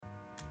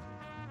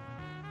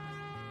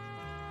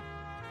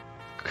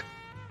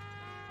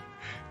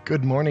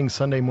Good morning,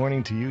 Sunday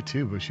morning to you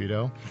too,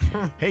 Bushido.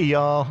 Hey,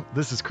 y'all.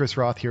 This is Chris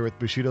Roth here with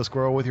Bushido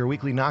Squirrel with your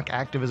weekly Knock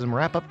Activism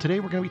wrap-up.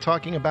 Today we're going to be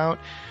talking about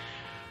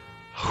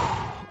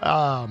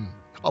a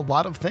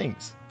lot of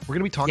things. We're going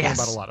to be talking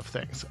about a lot of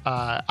things.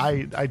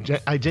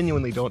 I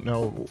genuinely don't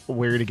know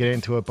where to get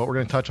into it, but we're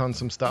going to touch on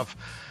some stuff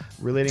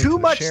relating to the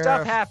much sheriff.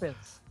 Stuff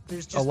happens.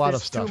 There's a lot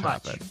of stuff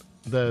happened.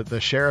 The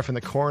sheriff and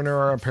the coroner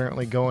are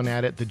apparently going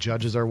at it. The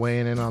judges are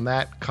weighing in on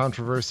that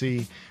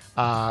controversy.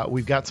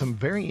 We've got some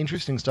very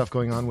interesting stuff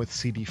going on with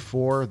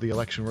CD4. The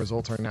election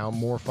results are now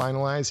more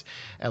finalized.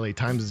 LA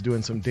Times is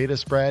doing some data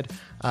spread.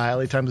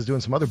 LA Times is doing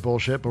some other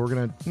bullshit, but we're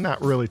going to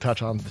not really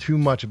touch on too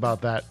much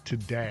about that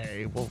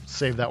today. We'll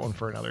save that one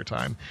for another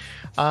time.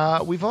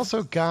 We've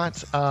also got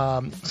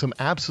some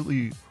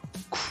absolutely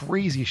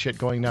crazy shit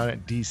going down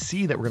at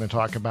DC that we're going to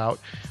talk about,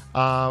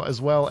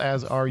 as well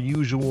as our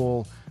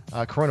usual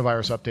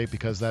coronavirus update,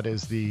 because that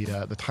is the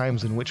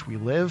times in which we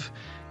live.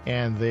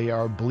 And they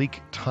are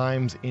bleak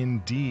times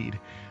indeed.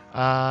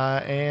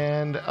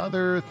 And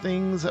other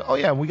things. Oh,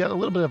 yeah, we got a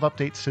little bit of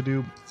updates to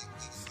do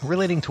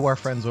relating to our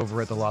friends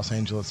over at the Los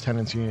Angeles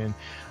Tenants Union.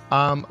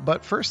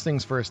 But first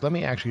things first, let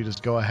me actually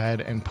just go ahead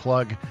and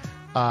plug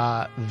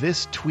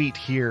this tweet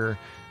here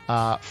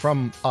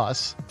from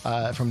us,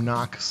 from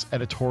Knock's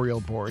editorial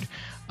board.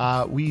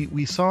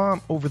 We saw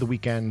over the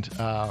weekend,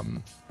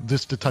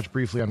 just to touch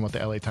briefly on what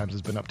the LA Times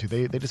has been up to,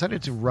 they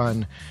decided to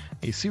run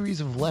a series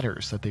of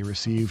letters that they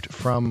received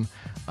from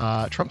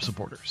Trump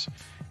supporters.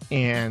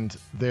 And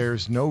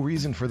there's no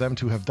reason for them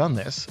to have done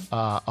this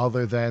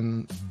other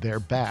than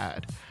they're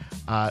bad.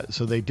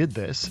 So they did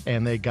this,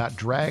 and they got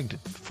dragged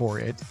for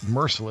it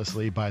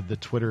mercilessly by the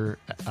Twitter,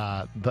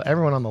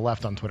 everyone on the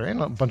left on Twitter,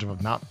 and a bunch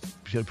of them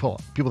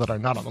people that are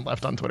not on the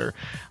left on Twitter,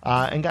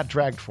 and got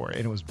dragged for it,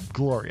 and it was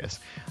glorious.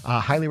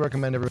 Highly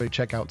recommend everybody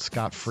check out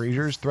Scott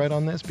Frazier's thread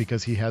on this,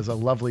 because he has a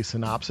lovely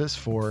synopsis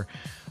for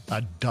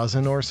a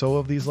dozen or so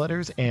of these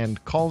letters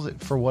and calls it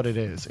for what it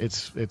is.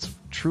 It's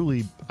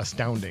truly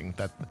astounding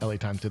that LA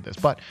Times did this.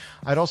 But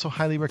I'd also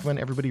highly recommend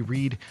everybody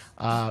read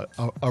A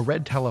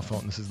Red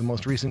Telephone. This is the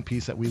most recent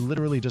piece that we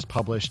literally just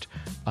published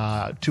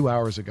 2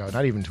 hours ago,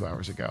 not even 2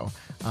 hours ago,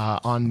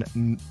 on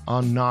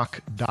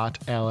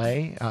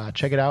knock.la.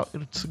 Check it out.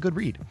 It's a good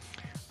read.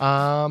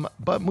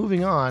 But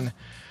moving on,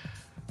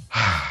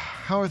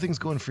 how are things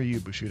going for you,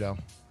 Bushido?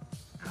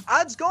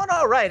 It's going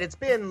all right. It's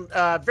been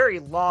a very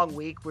long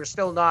week. We're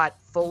still not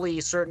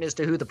fully certain as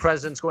to who the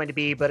president's going to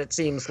be, but it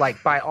seems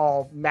like by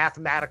all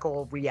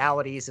mathematical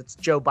realities, it's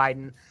Joe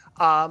Biden.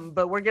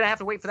 But we're going to have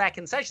to wait for that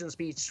concession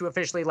speech to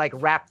officially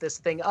wrap this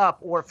thing up,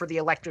 or for the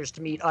electors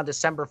to meet on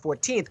December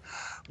 14th.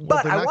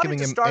 But they're not giving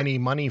him any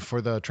money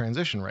for the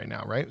transition right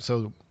now, right?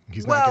 So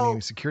he's not getting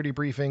any security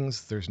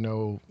briefings. There's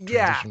no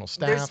transitional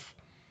staff.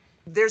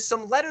 There's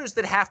some letters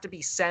that have to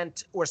be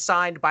sent or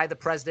signed by the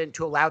president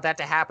to allow that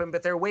to happen,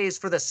 but there are ways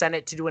for the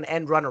Senate to do an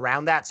end run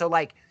around that. So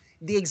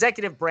the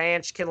executive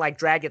branch can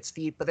drag its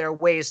feet, but there are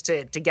ways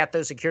to get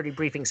those security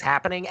briefings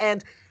happening.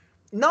 And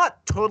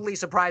not totally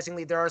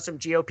surprisingly, there are some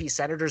GOP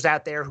senators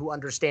out there who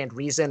understand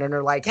reason and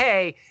are like,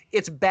 hey,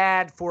 it's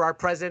bad for our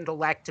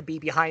president-elect to be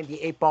behind the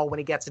eight ball when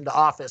he gets into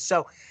office.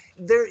 So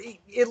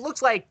it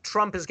looks like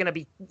Trump is going to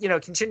be,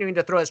 continuing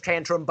to throw his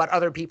tantrum, but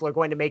other people are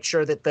going to make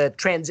sure that the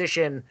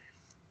transition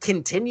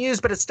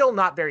continues, but it's still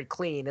not very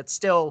clean. It's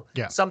still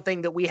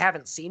something that we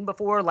haven't seen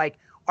before.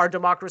 Our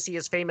democracy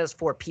is famous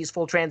for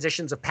peaceful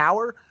transitions of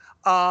power.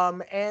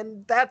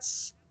 And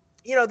that's,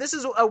 this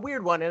is a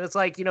weird one. And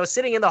it's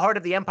sitting in the heart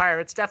of the empire,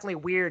 it's definitely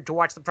weird to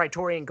watch the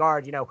Praetorian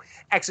Guard,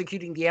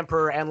 executing the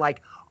emperor and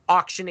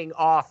auctioning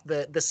off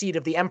the seat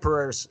of the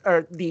emperor's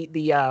or the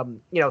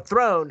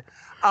throne.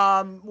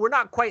 We're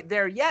not quite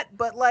there yet,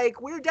 but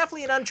we're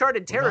definitely in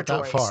uncharted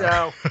territory.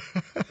 So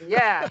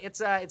yeah,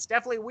 it's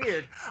definitely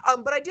weird.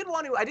 But I did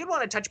want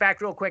to touch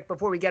back real quick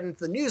before we get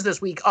into the news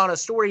this week on a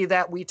story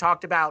that we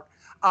talked about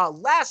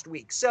last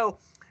week. So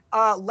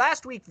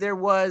last week there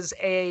was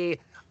a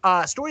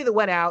story that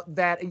went out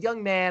that a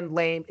young man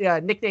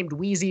nicknamed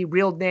Wheezy,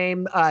 real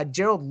name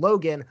Gerald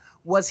Logan,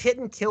 was hit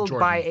and killed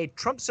by a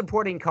Trump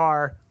supporting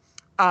car.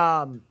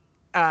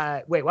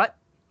 Wait, what?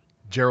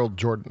 Gerald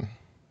Jordan.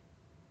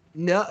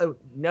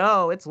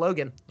 No, it's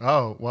Logan.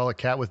 Oh, well, a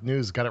cat with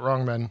news got it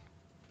wrong, then.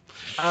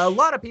 A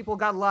lot of people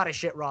got a lot of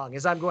shit wrong,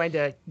 as I'm going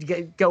to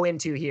go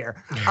into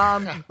here.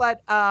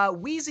 But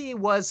Wheezy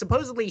was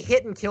supposedly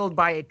hit and killed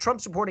by a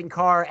Trump-supporting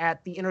car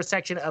at the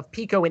intersection of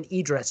Pico and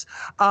Idris.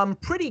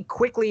 Pretty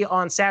quickly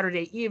on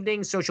Saturday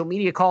evening, social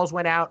media calls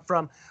went out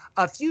from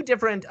a few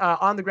different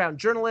on-the-ground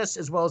journalists,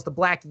 as well as the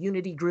Black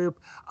Unity Group,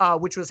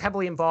 which was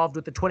heavily involved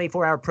with the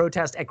 24-hour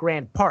protest at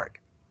Grand Park.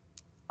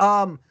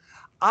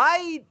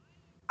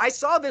 I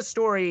saw this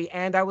story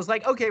and I was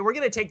like, okay, we're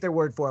going to take their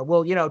word for it.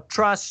 We'll,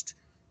 trust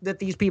that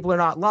these people are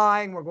not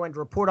lying. We're going to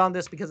report on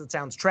this because it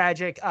sounds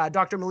tragic.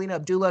 Dr. Melina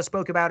Abdullah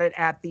spoke about it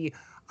at the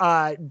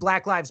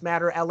Black Lives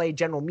Matter LA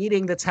general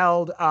meeting that's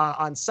held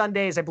on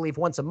Sundays, I believe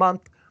once a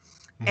month.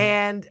 Mm-hmm.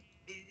 And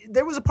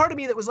there was a part of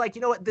me that was like,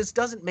 you know what, this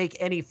doesn't make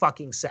any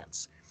fucking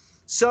sense.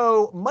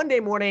 So Monday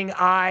morning,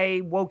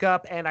 I woke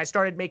up and I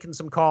started making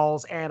some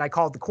calls, and I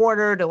called the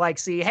coroner to like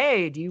see,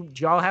 hey, do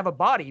y'all have a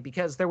body?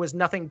 Because there was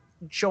nothing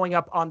showing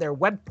up on their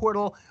web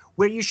portal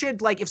where you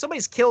should, like, if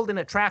somebody's killed in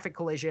a traffic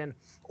collision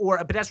or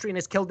a pedestrian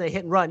is killed in a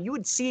hit and run, you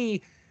would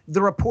see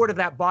the report of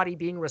that body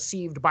being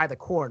received by the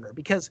coroner.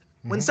 Because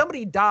when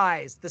somebody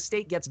dies, the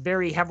state gets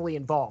very heavily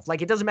involved.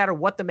 Like, it doesn't matter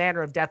what the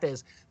manner of death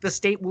is, the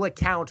state will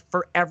account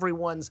for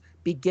everyone's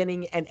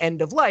beginning and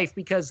end of life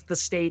because the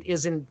state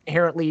is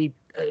inherently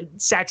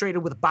saturated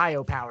with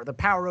biopower, the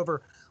power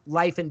over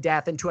life and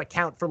death, and to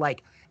account for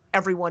like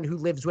everyone who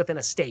lives within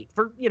a state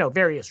for,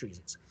 various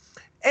reasons.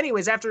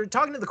 Anyways, after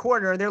talking to the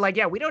coroner, they're like,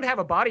 yeah, we don't have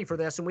a body for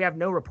this and we have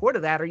no report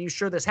of that. Are you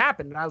sure this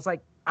happened? And I was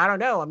like, I don't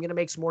know. I'm going to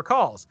make some more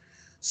calls.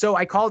 So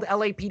I called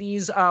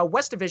LAPD's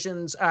West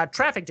Division's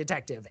traffic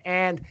detective.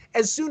 And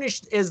as soon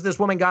as this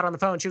woman got on the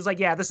phone, she was like,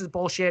 yeah, this is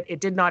bullshit. It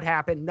did not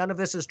happen. None of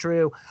this is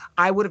true.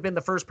 I would have been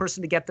the first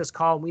person to get this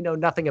call, and we know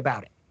nothing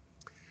about it.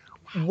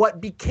 What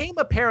became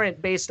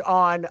apparent based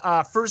on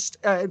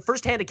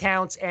firsthand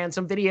accounts and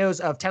some videos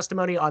of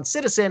testimony on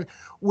Citizen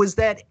was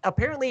that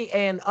apparently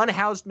an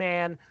unhoused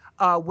man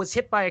was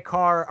hit by a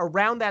car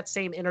around that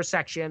same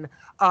intersection,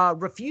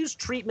 refused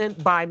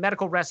treatment by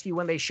medical rescue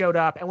when they showed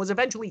up, and was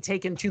eventually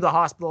taken to the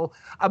hospital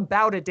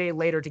about a day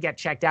later to get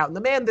checked out. And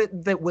the man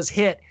that was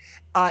hit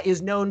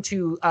is known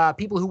to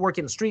people who work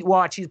in Street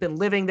Watch. He's been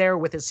living there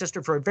with his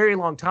sister for a very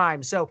long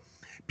time. So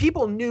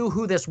people knew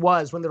who this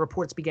was when the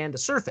reports began to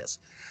surface.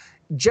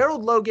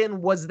 Gerald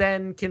Logan was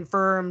then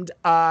confirmed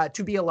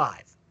to be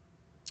alive.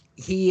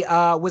 He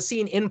was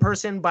seen in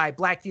person by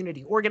Black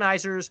Unity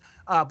organizers.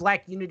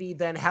 Black Unity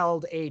then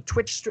held a an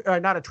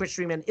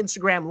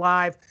Instagram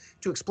Live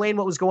to explain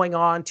what was going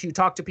on, to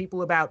talk to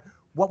people about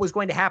what was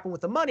going to happen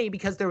with the money,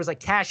 because there was a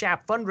Cash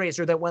App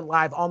fundraiser that went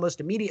live almost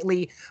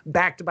immediately,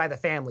 backed by the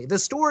family. The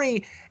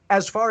story,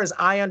 as far as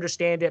I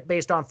understand it,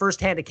 based on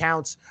firsthand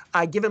accounts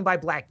given by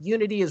Black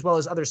Unity as well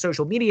as other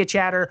social media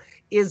chatter,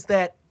 is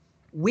that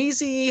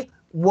Weezy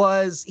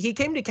he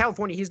came to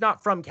California. He's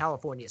not from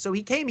California. So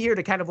he came here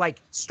to kind of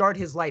like start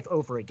his life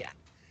over again.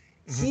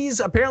 He's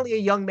apparently a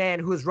young man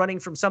who is running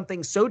from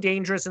something so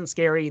dangerous and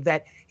scary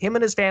that him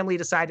and his family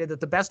decided that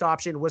the best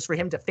option was for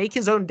him to fake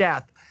his own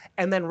death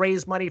and then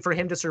raise money for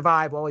him to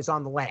survive while he's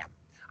on the lam.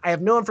 I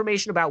have no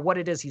information about what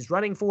it is he's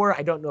running for.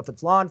 I don't know if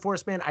it's law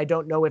enforcement. I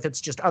don't know if it's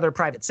just other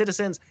private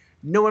citizens.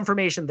 No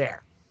information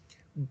there.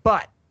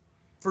 But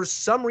for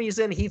some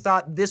reason, he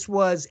thought this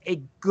was a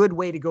good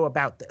way to go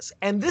about this.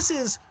 And this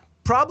is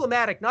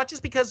problematic, not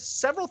just because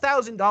several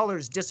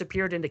 $1,000s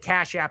disappeared into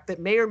Cash App that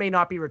may or may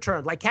not be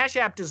returned. Like, Cash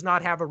App does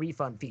not have a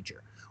refund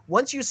feature.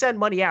 Once you send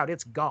money out,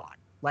 it's gone.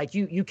 Like,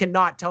 you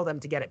cannot tell them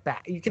to get it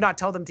back. You cannot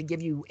tell them to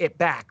give you it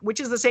back, which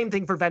is the same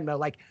thing for Venmo.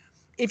 Like,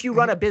 if you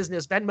run a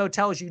business, Venmo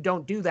tells you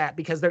don't do that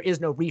because there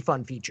is no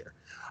refund feature.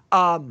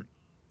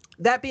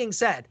 That being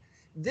said,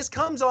 this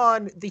comes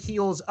on the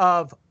heels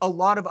of a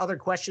lot of other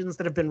questions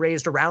that have been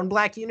raised around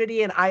Black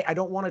Unity, and I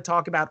don't want to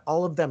talk about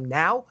all of them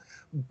now,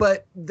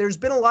 but there's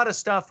been a lot of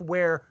stuff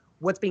where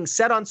what's being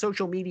said on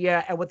social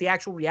media and what the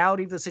actual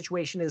reality of the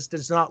situation is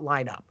does not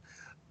line up.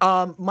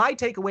 My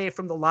takeaway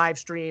from the live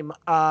stream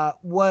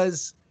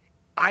was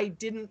I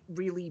didn't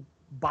really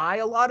buy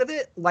a lot of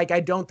it. Like,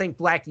 I don't think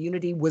Black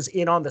Unity was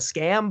in on the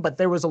scam, but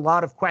there was a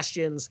lot of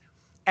questions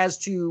as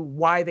to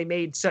why they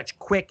made such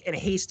quick and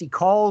hasty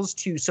calls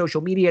to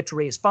social media to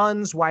raise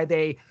funds, why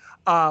they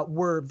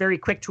were very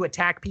quick to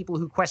attack people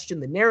who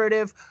questioned the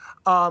narrative,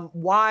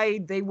 why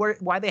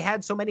they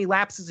had so many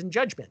lapses in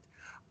judgment.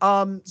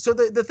 So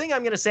the thing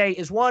I'm going to say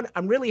is, one,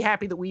 I'm really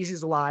happy that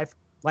Weezy's alive.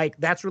 Like,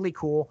 that's really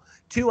cool.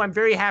 Two, I'm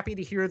very happy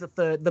to hear that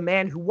the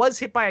man who was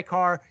hit by a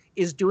car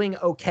is doing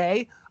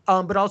okay.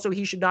 But also,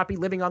 he should not be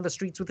living on the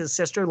streets with his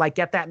sister. Like,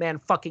 get that man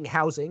fucking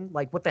housing.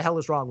 Like, what the hell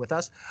is wrong with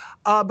us?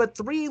 But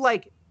three,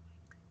 like,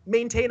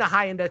 maintain a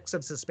high index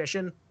of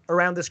suspicion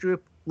around this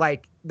group.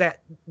 Like,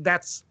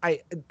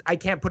 I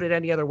can't put it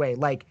any other way.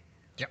 Like,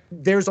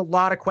 There's a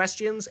lot of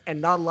questions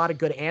and not a lot of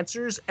good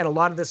answers, and a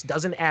lot of this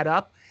doesn't add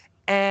up.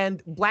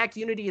 And Black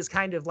Unity is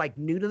kind of like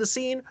new to the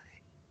scene.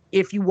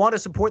 If you want to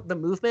support the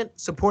movement,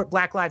 support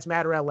Black Lives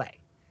Matter LA.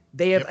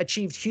 They have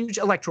achieved huge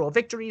electoral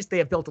victories. They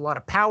have built a lot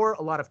of power,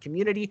 a lot of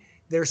community.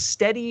 Their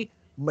steady,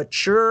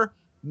 mature,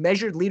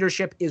 measured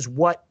leadership is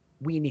what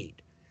we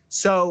need.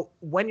 So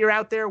when you're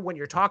out there, when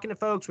you're talking to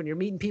folks, when you're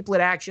meeting people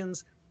at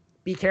Actions,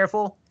 be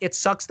careful. It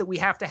sucks that we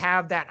have to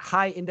have that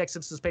high index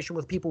of suspicion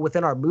with people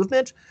within our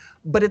movement.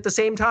 But at the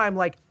same time,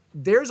 like,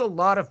 there's a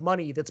lot of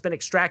money that's been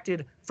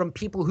extracted from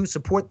people who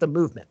support the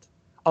movement.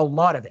 A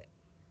lot of it.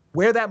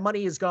 Where that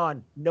money is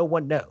gone, no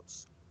one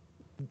knows.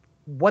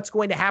 What's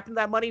going to happen to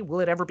that money? Will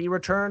it ever be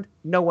returned?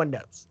 No one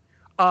knows.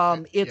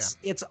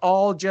 It's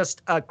all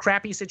just a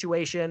crappy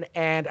situation,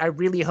 and I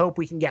really hope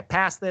we can get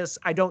past this.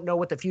 I don't know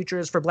what the future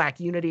is for Black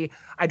Unity.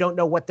 I don't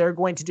know what they're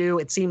going to do.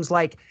 It seems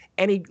like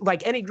any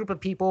group of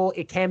people,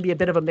 it can be a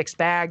bit of a mixed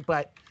bag,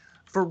 but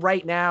for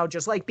right now,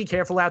 just like be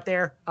careful out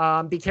there.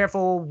 Be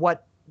careful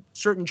what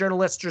certain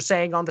journalists are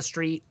saying on the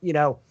street. You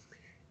know,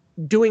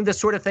 doing this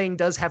sort of thing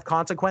does have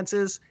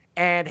consequences,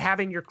 and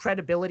having your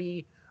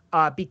credibility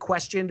be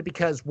questioned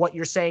because what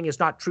you're saying is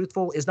not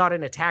truthful is not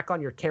an attack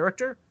on your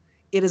character.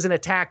 It is an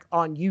attack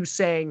on you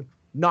saying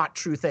not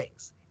true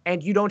things.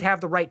 And you don't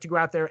have the right to go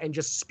out there and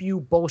just spew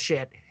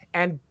bullshit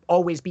and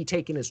always be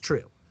taken as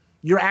true.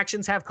 Your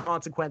actions have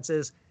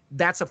consequences.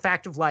 That's a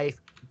fact of life.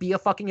 Be a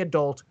fucking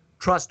adult.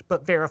 Trust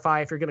but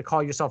verify if you're going to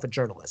call yourself a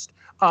journalist.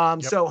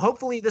 So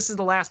hopefully this is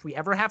the last we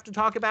ever have to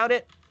talk about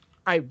it.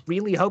 I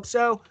really hope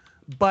so.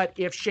 But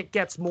if shit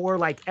gets more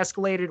like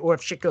escalated or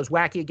if shit goes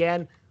wacky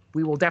again,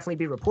 we will definitely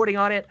be reporting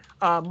on it.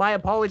 My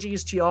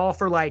apologies to y'all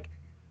for like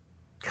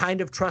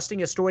kind of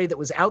trusting a story that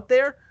was out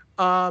there.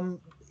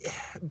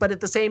 But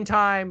at the same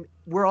time,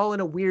 we're all in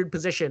a weird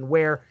position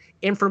where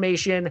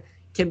information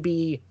can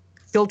be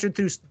filtered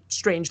through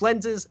strange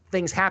lenses.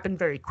 Things happen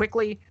very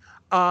quickly.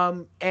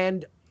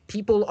 And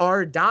people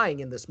are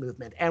dying in this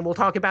movement. And we'll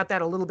talk about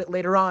that a little bit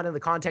later on in the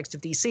context of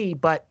DC.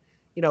 But,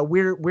 you know,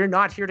 we're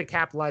not here to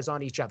capitalize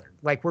on each other.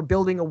 Like, we're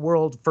building a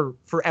world for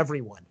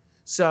everyone.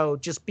 So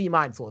just be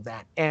mindful of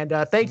that. And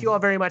thank you all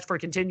very much for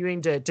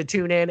continuing to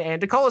tune in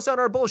and to call us on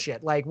our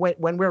bullshit. Like,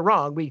 when we're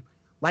wrong, we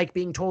like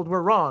being told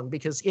we're wrong,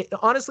 because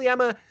honestly,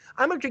 I'm a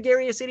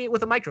gregarious idiot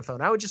with a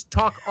microphone. I would just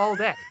talk all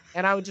day,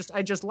 and I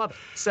just love it.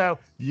 So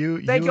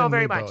thank you all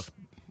very much.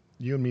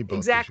 You and me both.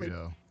 Exactly.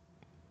 Bushido.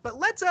 But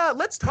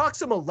let's talk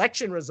some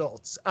election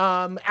results.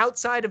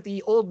 Outside of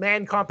the old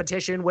man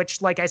competition,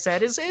 which, like I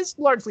said, is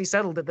largely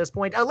settled at this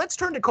point. Let's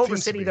turn to Culver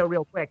City though,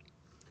 real quick.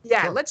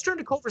 Yeah, sure. Let's turn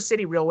to Culver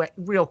City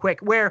real quick,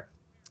 where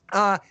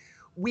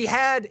we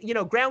had,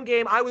 Ground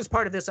Game. I was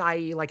part of this,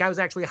 i.e., like I was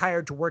actually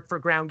hired to work for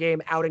Ground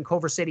Game out in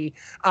Culver City.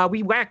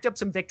 We whacked up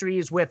some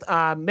victories with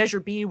Measure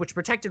B, which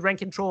protected rent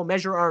control,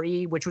 Measure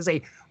RE, which was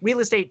a real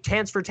estate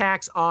transfer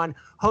tax on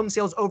home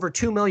sales over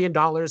 $2 million.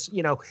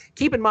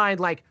 Keep in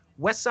mind, like,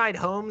 West Side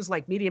homes,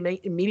 like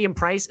medium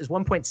price is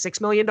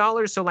 $1.6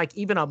 million. So like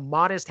even a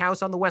modest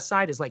house on the West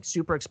Side is like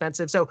super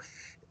expensive. So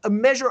a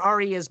Measure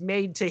RE is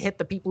made to hit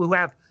the people who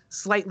have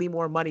slightly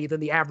more money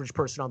than the average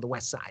person on the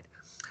West Side.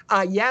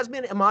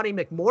 Yasmin Imani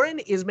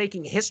McMorrin is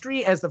making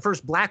history as the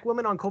first Black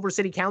woman on Culver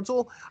City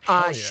Council.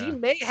 She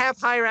may have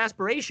higher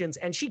aspirations,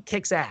 and she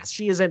kicks ass.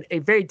 She is a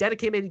very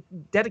dedicated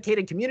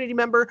community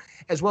member,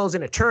 as well as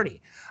an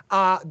attorney.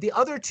 The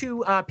other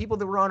two people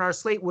that were on our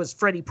slate was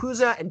Freddie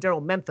Puza and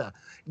Daryl Mentha.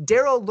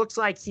 Daryl looks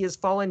like he has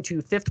fallen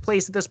to 5th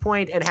place at this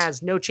point and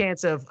has no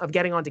chance of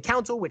getting onto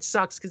council, which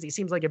sucks because he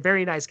seems like a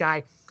very nice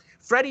guy.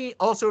 Freddie,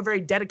 also a very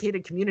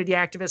dedicated community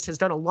activist, has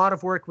done a lot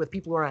of work with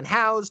people who are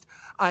unhoused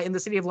in the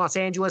city of Los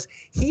Angeles.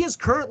 He is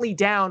currently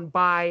down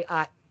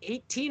by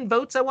 18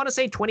 votes, I want to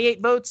say,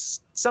 28 votes,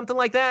 something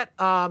like that.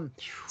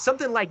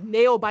 Something like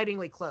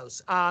nail-bitingly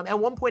close. At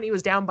one point, he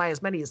was down by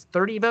as many as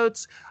 30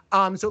 votes.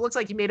 So it looks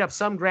like he made up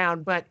some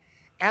ground. But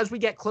as we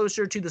get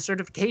closer to the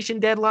certification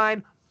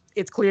deadline,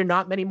 it's clear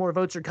not many more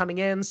votes are coming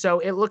in. So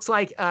it looks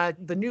like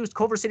the new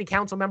Culver City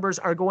Council members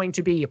are going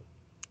to be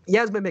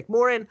Yasmin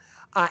McMorrin,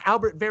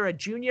 Albert Vera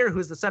Jr., who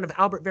is the son of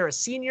Albert Vera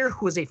Sr.,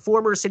 who is a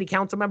former city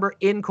council member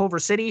in Culver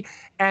City,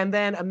 and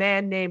then a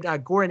man named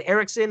Goran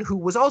Eriksson, who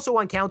was also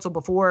on council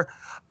before.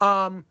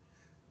 Goran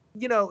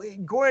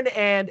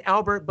and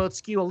Albert both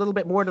skew a little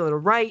bit more to the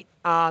right.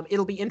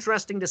 It'll be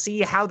interesting to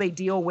see how they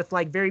deal with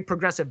like very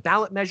progressive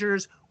ballot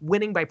measures,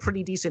 winning by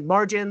pretty decent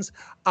margins.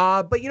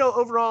 But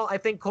overall, I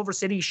think Culver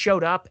City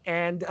showed up,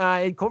 and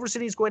Culver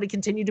City is going to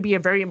continue to be a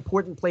very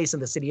important place in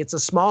the city. It's a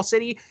small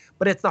city,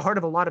 but it's the heart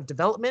of a lot of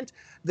development.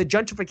 The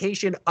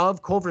gentrification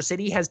of Culver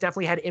City has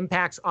definitely had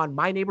impacts on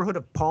my neighborhood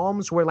of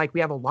Palms, where like we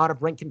have a lot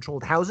of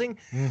rent-controlled housing.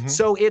 Mm-hmm.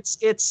 So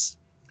it's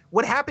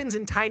what happens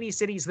in tiny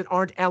cities that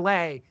aren't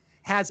LA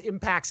has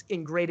impacts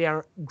in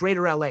greater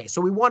LA. So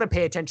we want to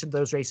pay attention to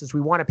those races.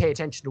 We want to pay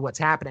attention to what's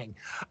happening.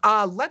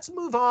 Let's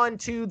move on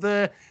to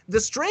the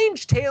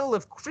strange tale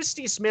of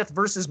Christy Smith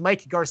versus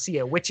Mike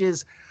Garcia, which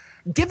is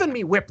giving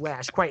me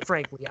whiplash, quite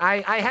frankly.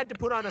 I had to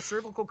put on a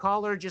cervical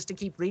collar just to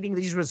keep reading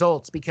these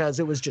results because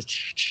it was just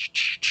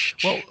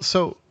Well,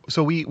 so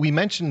we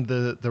mentioned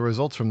the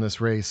results from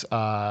this race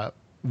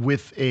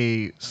with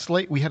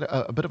we had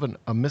a bit of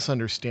a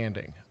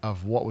misunderstanding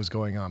of what was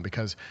going on,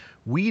 because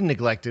we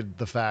neglected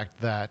the fact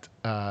that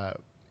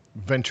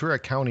Ventura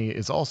County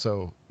is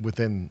also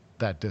within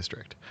that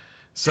district.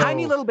 So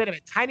tiny little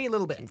bit.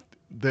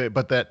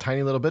 But that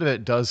tiny little bit of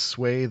it does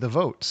sway the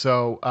vote.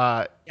 So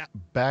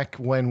back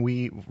when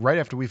right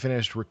after we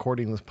finished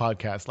recording this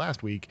podcast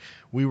last week,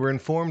 we were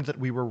informed that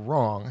we were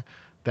wrong,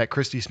 that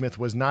Christy Smith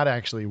was not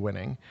actually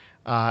winning,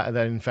 that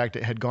in fact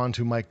it had gone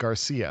to Mike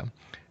Garcia.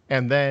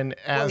 And then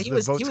he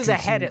was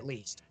ahead at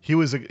least. He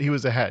was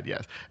ahead,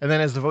 yes. And then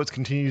as the votes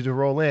continue to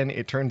roll in,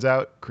 it turns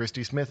out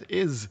Christy Smith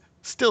is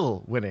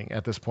still winning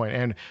at this point.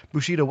 And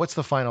Bushido, what's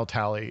the final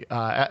tally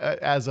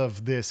as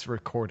of this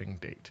recording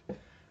date?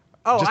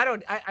 Oh, I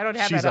don't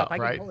have that up. I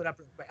can right? pull it up.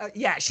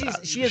 Yeah, she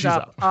is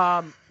up.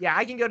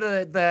 I can go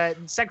to the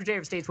Secretary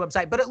of State's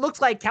website, but it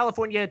looks like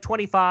California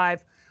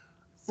 25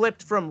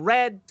 flipped from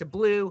red to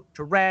blue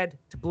to red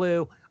to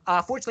blue.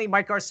 Fortunately,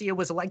 Mike Garcia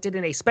was elected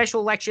in a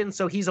special election,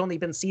 so he's only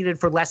been seated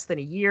for less than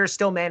a year,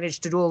 still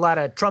managed to do a lot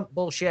of Trump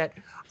bullshit.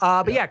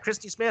 But yeah,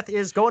 Christy Smith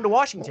is going to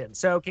Washington.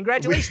 So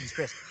congratulations,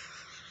 Christy.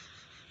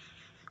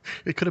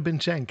 It could have been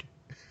Cenk.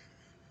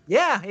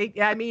 Yeah,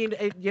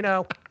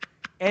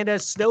 and a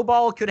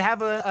snowball could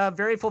have a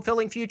very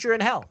fulfilling future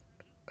in hell.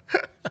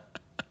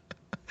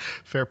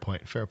 Fair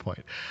point.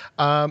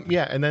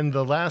 And then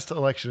the last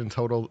election in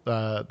total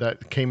that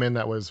came in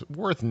that was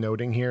worth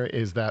noting here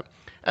is that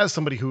as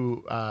somebody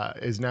who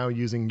is now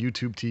using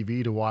YouTube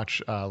TV to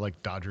watch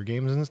like Dodger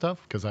games and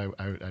stuff, because I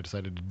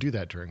decided to do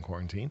that during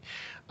quarantine,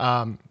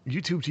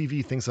 YouTube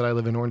TV thinks that I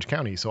live in Orange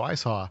County. So I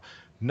saw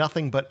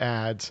nothing but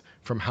ads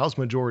from House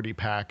Majority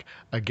PAC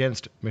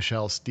against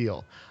Michelle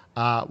Steele.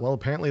 Well,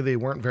 apparently they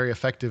weren't very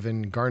effective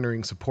in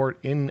garnering support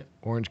in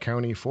Orange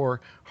County for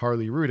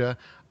Harley Rouda.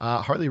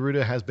 Harley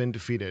Rouda has been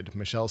defeated.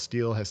 Michelle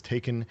Steele has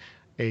taken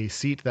a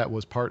seat that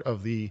was part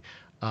of the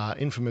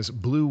infamous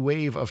blue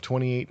wave of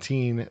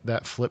 2018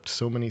 that flipped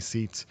so many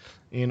seats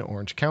in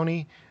Orange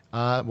County.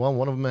 Well,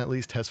 one of them at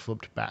least has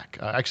flipped back.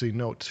 Actually,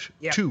 no,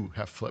 two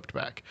have flipped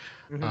back.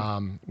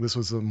 Mm-hmm. This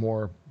was a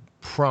more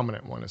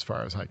prominent one as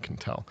far as I can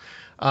tell.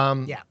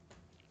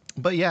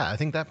 But yeah, I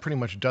think that pretty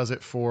much does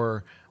it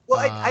for... Well,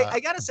 I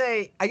gotta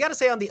say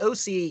on the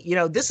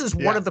OC, this is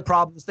one of the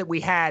problems that we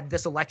had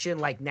this election,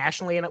 like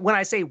nationally. And when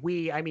I say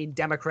we, I mean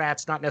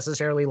Democrats, not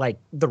necessarily like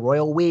the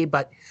royal we.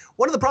 But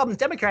one of the problems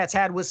Democrats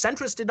had was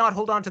centrists did not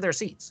hold on to their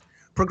seats.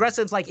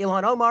 Progressives like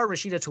Ilhan Omar,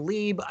 Rashida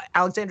Tlaib,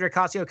 Alexandria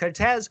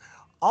Ocasio-Cortez,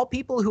 all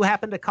people who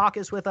happened to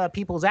caucus with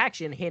People's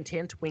Action, hint,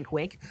 hint, wink,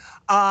 wink,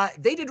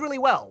 they did really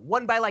well.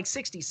 Won by like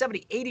 60,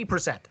 70,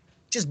 80%.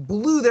 Just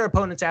blew their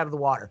opponents out of the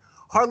water.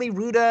 Harley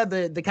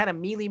Rouda, the kind of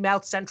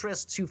mealy-mouthed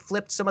centrists who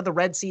flipped some of the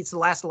red seats the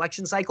last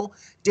election cycle,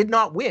 did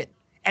not win.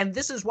 And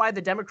this is why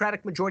the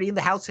Democratic majority in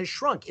the House has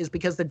shrunk, is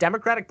because the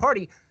Democratic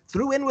Party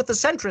threw in with the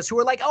centrists who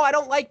are like, oh, I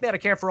don't like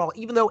Medicare for all,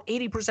 even though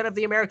 80% of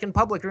the American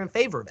public are in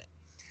favor of it.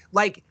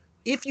 Like,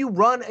 if you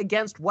run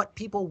against what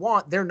people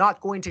want, they're not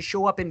going to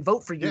show up and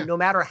vote for you, no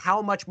matter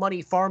how much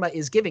money pharma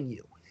is giving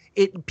you.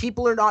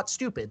 People are not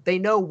stupid. They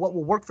know what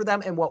will work for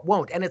them and what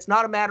won't. And it's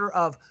not a matter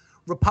of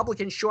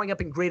Republicans showing up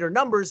in greater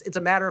numbers. It's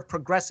a matter of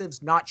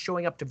progressives not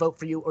showing up to vote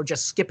for you or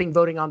just skipping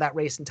voting on that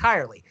race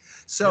entirely.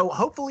 So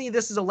hopefully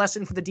this is a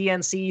lesson for the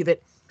DNC that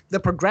the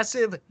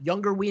progressive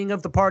younger wing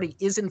of the party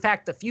is in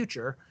fact the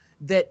future,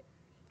 that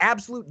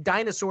absolute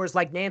dinosaurs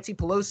like Nancy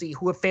Pelosi,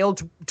 who have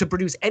failed to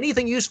produce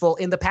anything useful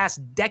in the past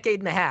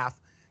decade and a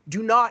half,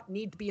 do not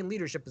need to be in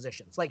leadership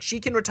positions. Like, she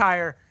can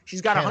retire.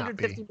 She's got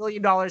 $150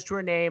 million to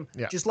her name.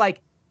 Just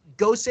like,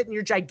 go sit in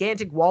your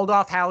gigantic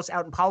walled-off house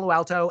out in Palo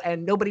Alto,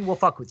 and nobody will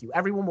fuck with you.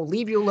 Everyone will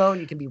leave you alone.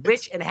 You can be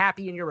rich and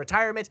happy in your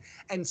retirement,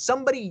 and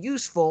somebody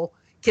useful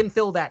can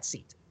fill that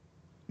seat.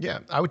 Yeah,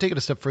 I would take it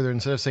a step further.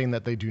 Instead of saying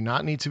that they do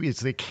not need to be,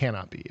 it's they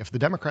cannot be. If the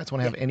Democrats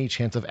want to have any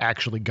chance of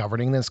actually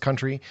governing this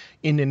country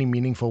in any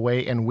meaningful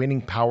way and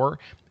winning power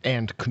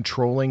and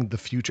controlling the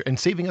future and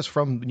saving us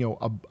from,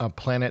 a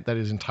planet that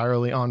is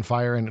entirely on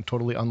fire and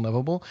totally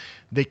unlivable,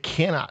 they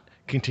cannot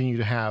continue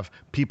to have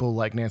people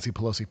like Nancy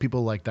Pelosi,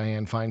 people like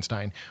Dianne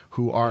Feinstein,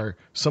 who are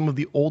some of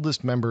the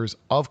oldest members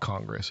of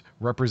Congress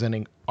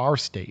representing our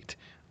state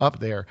up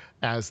there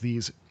as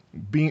these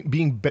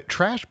being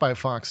trashed by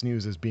Fox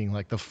News as being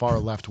like the far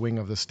left wing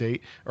of the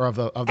state or of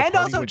the and party,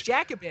 also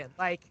Jacobin.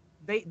 Like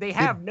they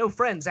have no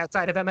friends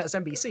outside of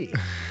MSNBC.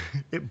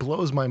 It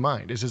blows my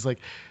mind. It's just like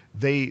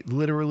they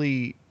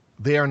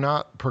are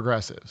not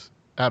progressives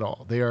at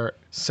all. They are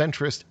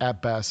centrist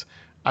at best.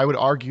 I would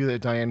argue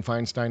that Dianne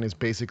Feinstein is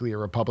basically a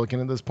Republican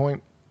at this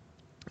point.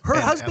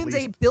 Her husband's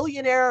a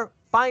billionaire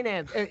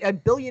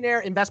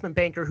investment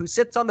banker who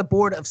sits on the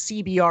board of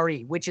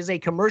CBRE, which is a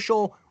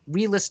commercial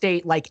real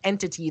estate like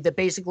entity that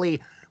basically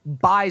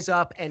buys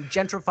up and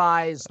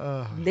gentrifies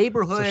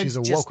neighborhoods.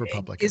 So she's a woke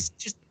Republican. It's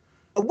just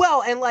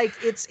and like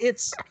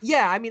it's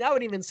I mean, I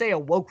wouldn't even say a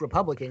woke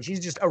Republican.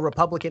 She's just a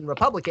Republican,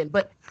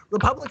 but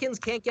Republicans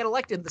can't get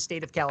elected in the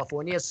state of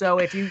California. So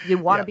if you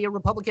want to be a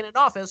Republican in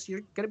office,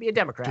 you're going to be a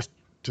Democrat.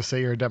 Just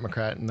say you're a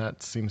Democrat, and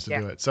that seems to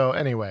do it. So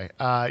anyway,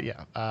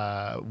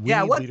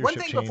 one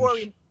thing before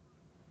we...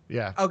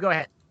 Yeah. Oh, go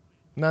ahead.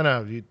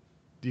 No, you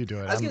do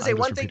it. I was going to say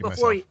one thing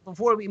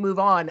before we move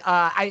on.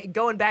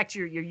 Going back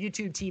to your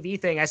YouTube TV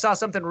thing, I saw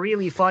something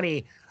really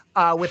funny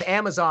with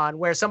Amazon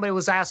where somebody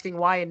was asking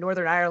why in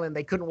Northern Ireland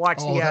they couldn't watch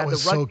the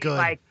rugby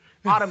like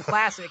Autumn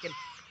Classic,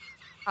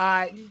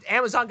 and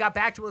Amazon got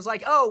back to it, was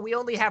like, oh, we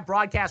only have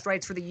broadcast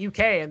rights for the UK,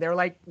 and they're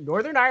like,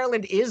 Northern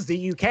Ireland is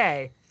the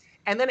UK.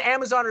 And then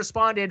Amazon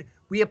responded,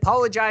 we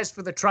apologize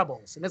for the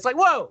troubles. And it's like,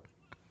 whoa,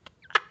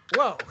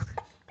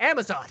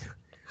 Amazon,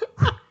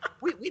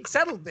 we'd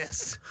settled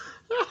this.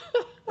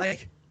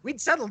 Like, we'd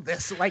settled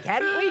this, like,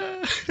 hadn't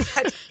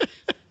we?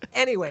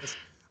 Anyways,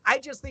 I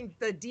just think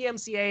the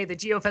DMCA, the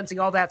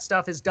geofencing, all that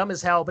stuff is dumb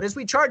as hell. But as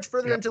we charge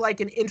further into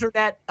like an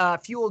internet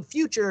fueled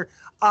future,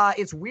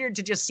 it's weird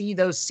to just see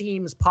those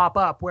seams pop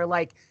up where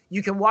like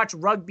you can watch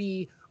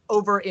rugby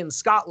over in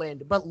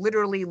Scotland, but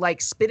literally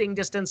like spitting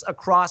distance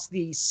across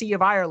the Sea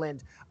of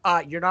Ireland,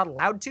 you're not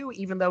allowed to,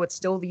 even though it's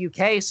still the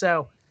UK.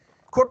 So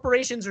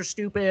corporations are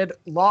stupid,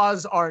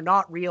 laws are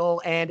not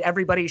real, and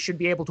everybody should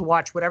be able to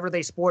watch whatever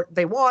they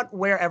want,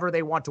 wherever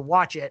they want to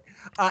watch it.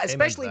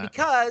 Especially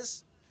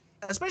because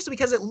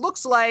it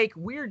looks like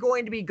we're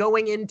going to be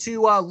going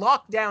into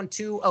lockdown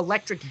 2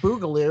 Electric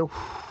Boogaloo.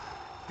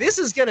 This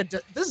is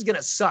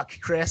gonna suck,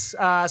 Chris.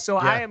 I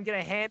am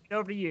gonna hand it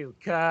over to you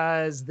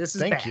because this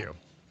is bad. Thank you.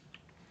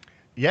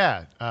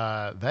 Yeah,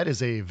 that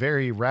is a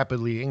very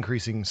rapidly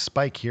increasing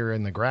spike here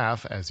in the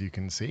graph, as you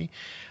can see.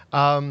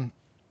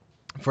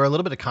 For a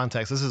little bit of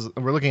context,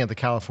 we're looking at the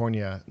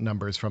California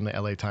numbers from the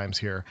LA Times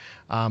here,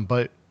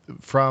 but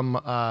from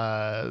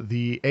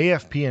the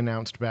AFP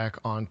announced back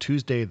on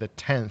Tuesday the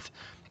 10th,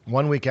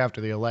 1 week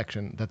after the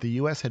election, that the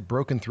U.S. had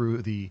broken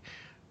through the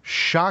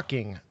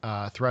shocking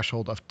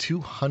threshold of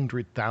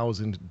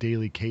 200,000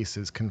 daily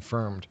cases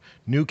confirmed,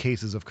 new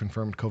cases of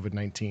confirmed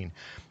COVID-19.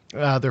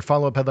 Their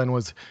follow-up headline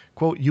was,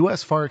 quote,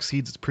 U.S. far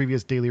exceeds its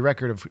previous daily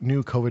record of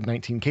new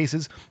COVID-19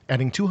 cases,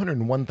 adding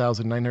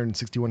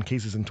 201,961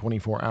 cases in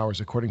 24 hours,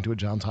 according to a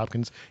Johns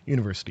Hopkins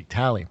University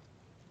tally.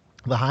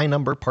 The high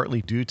number,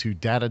 partly due to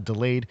data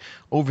delayed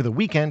over the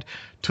weekend,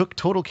 took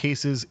total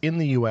cases in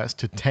the U.S.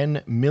 to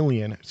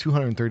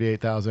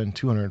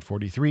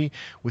 10,238,243,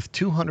 with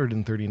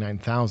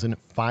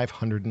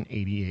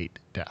 239,588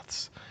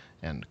 deaths,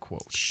 end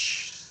quote.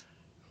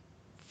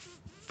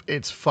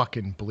 It's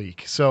fucking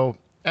bleak. So,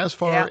 as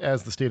far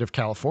as the state of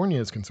California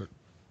is concerned,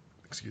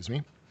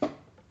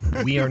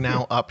 we are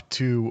now up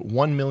to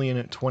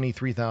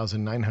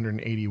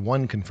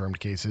 1,023,981 confirmed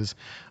cases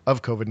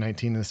of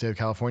COVID-19 in the state of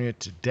California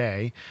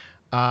today.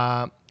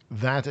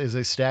 That is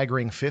a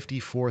staggering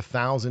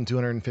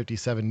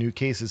 54,257 new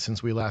cases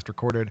since we last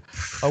recorded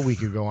a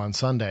week ago on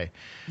Sunday.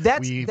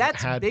 That's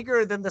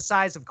bigger than the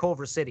size of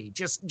Culver City,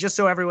 just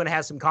so everyone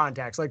has some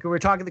context. Like, when we're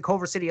talking the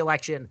Culver City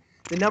election,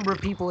 the number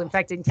of people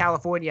infected in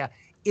California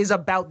is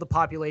about the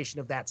population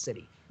of that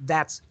city.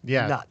 That's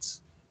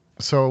nuts.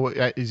 So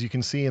as you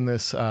can see in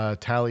this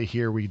tally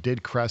here, we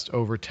did crest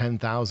over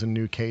 10,000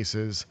 new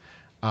cases,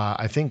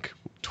 I think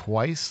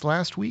twice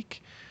last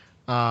week.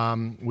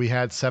 We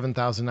had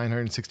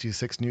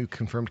 7,966 new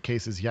confirmed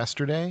cases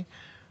yesterday.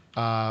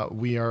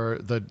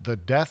 The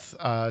death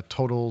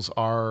totals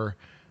are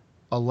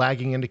a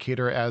lagging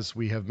indicator, as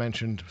we have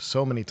mentioned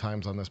so many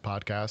times on this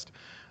podcast.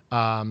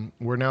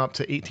 We're now up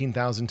to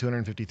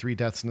 18,253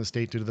 deaths in the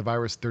state due to the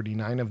virus.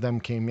 39 of them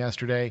came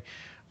yesterday.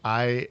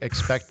 I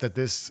expect that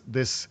this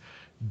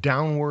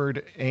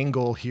downward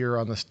angle here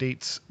on the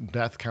state's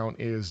death count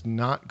is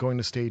not going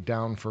to stay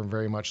down for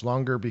very much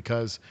longer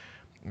because,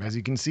 as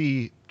you can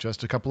see,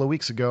 just a couple of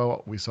weeks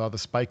ago, we saw the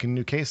spike in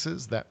new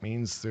cases. That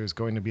means there's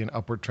going to be an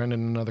upward trend in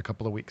another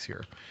couple of weeks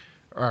here,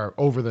 or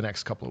over the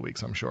next couple of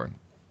weeks, I'm sure.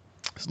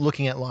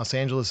 Looking at Los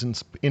Angeles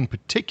in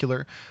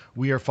particular,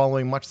 we are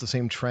following much the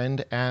same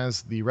trend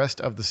as the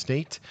rest of the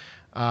state.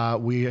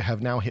 We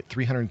have now hit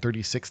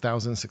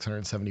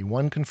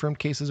 336,671 confirmed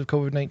cases of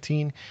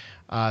COVID-19,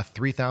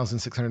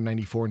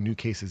 3,694 new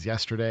cases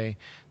yesterday.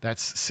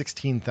 That's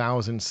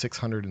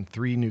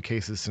 16,603 new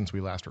cases since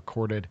we last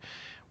recorded.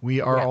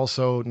 We are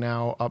also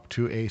now up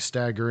to a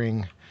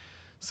staggering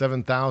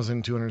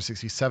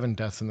 7,267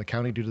 deaths in the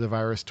county due to the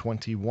virus,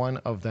 21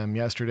 of them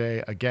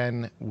yesterday.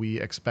 Again, we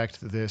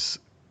expect this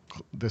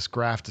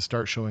graph to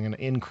start showing an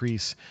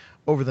increase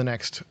over the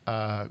next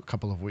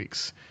couple of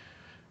weeks,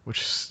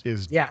 which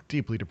is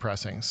deeply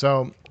depressing.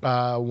 So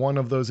one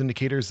of those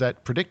indicators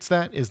that predicts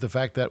that is the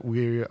fact that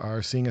we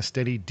are seeing a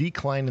steady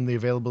decline in the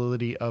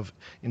availability of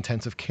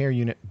intensive care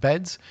unit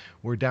beds.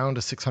 We're down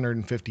to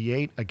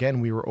 658. Again,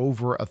 we were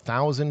over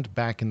 1,000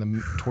 back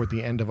toward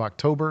the end of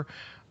October.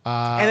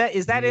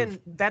 And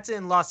that's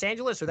in Los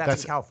Angeles or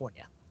that's in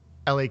California?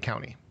 LA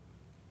County.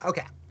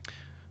 Okay.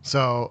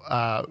 So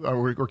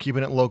we're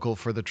keeping it local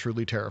for the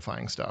truly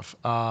terrifying stuff.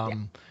 I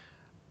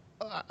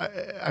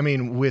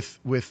mean, with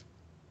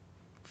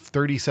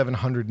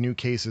 3,700 new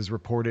cases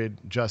reported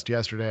just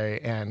yesterday,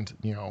 and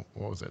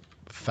what was it?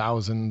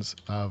 Thousands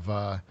of,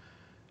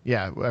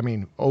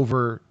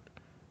 over.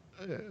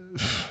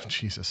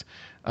 Jesus,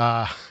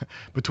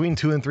 between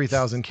 2,000 and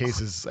 3,000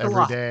 cases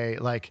every day.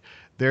 Like,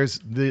 there's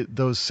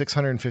those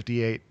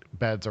 658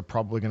 beds are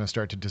probably going to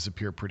start to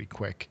disappear pretty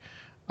quick.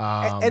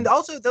 And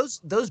also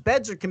those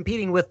beds are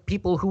competing with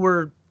people who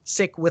were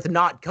sick with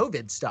not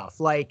COVID stuff.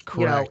 Like,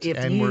 correct. If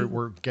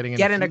we're getting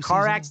get in a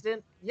car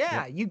accident,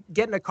 you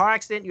get in a car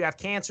accident, you have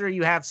cancer,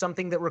 you have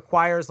something that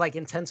requires like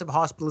intensive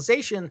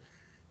hospitalization.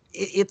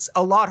 It's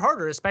a lot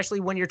harder, especially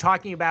when you're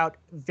talking about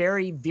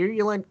very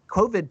virulent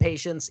COVID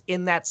patients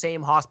in that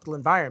same hospital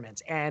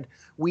environment. And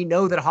we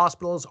know that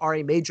hospitals are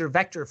a major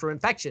vector for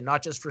infection,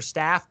 not just for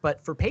staff,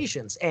 but for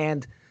patients.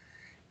 And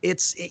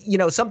it's,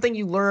 something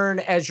you learn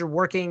as you're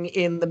working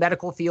in the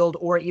medical field,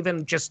 or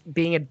even just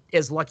being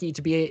as lucky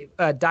to be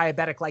a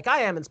diabetic like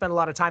I am and spend a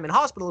lot of time in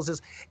hospitals,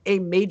 is a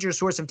major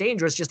source of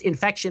danger is just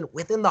infection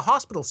within the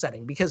hospital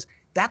setting, because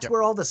that's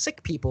where all the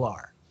sick people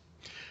are.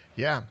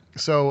 Yeah.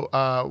 So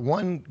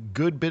one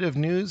good bit of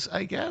news,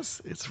 I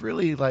guess, it's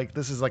really like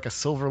this is like a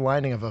silver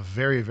lining of a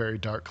very, very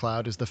dark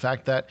cloud, is the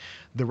fact that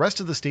the rest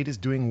of the state is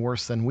doing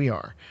worse than we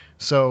are.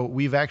 So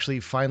we've actually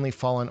finally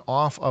fallen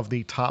off of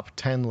the top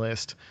 10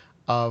 list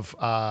of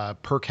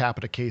per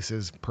capita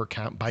cases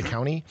by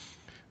county.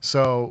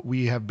 So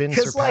we have been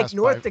Because like surpassed by.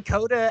 North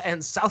Dakota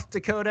and South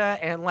Dakota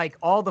and like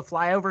all the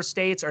flyover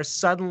states are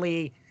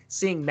suddenly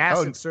seeing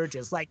massive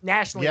surges. Like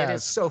nationally, it is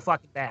Yes. so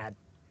fucking bad.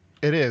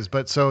 It is,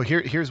 but so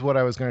here's what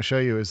I was going to show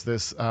you is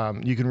this.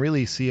 You can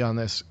really see on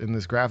this in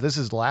this graph. This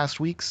is last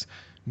week's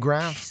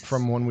graph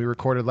from when we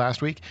recorded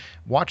last week.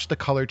 Watch the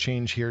color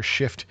change here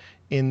shift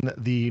in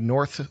the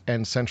north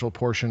and central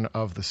portion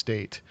of the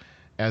state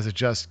as it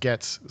just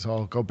gets. So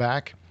I'll go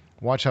back.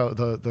 Watch how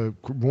the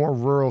more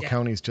rural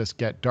counties just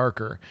get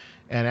darker,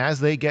 and as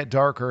they get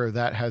darker,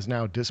 that has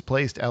now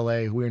displaced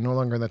LA. We are no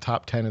longer in the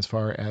top 10 as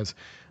far as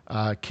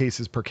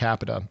cases per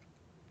capita.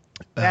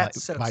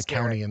 That's so by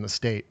scary. county in the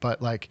state,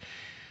 but like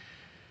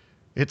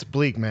it's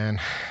bleak, man.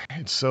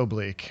 It's so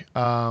bleak.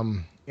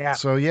 Yeah.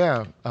 So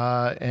yeah,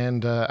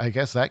 and I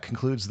guess that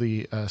concludes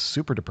the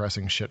super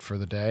depressing shit for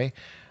the day.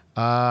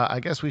 I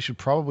guess we should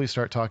probably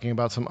start talking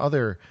about some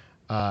other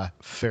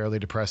fairly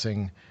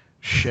depressing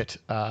shit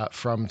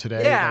from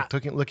today. Yeah.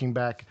 Like, looking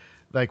back,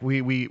 like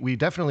we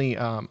definitely,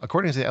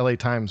 according to the LA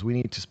Times, we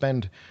need to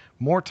spend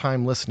more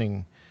time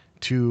listening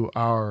to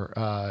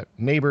our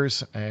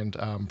neighbors and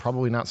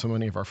probably not so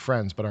many of our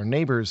friends, but our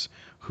neighbors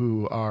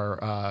who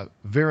are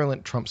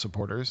virulent Trump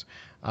supporters.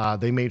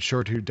 They made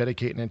sure to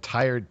dedicate an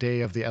entire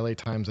day of the LA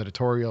Times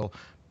editorial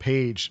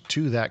page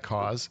to that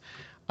cause.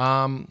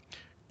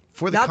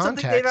 For the Not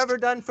context, something they've ever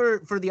done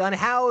for the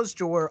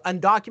unhoused or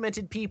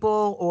undocumented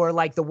people or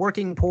like the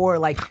working poor.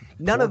 Like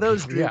none of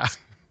those groups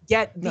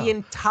get the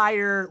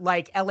entire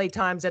like LA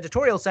Times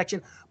editorial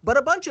section, but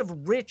a bunch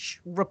of rich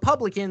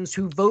Republicans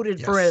who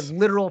voted for a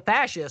literal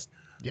fascist.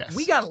 Yes.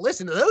 We got to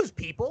listen to those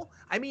people.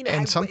 I mean,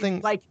 and something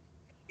like,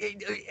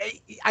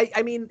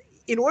 I mean,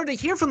 in order to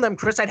hear from them,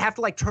 Chris, I'd have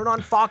to like turn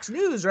on Fox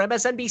News or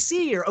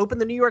MSNBC or open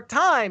the New York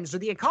Times or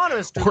the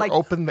Economist or like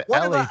open the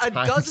LA a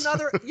Times.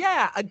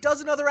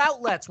 dozen other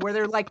outlets where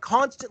they're like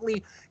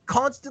constantly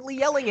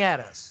yelling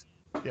at us.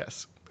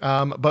 Yes.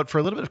 But for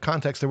a little bit of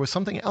context, there was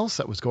something else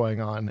that was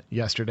going on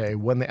yesterday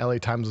when the LA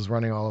Times was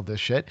running all of this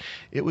shit.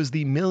 It was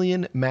the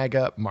Million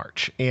MAGA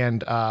March.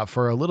 And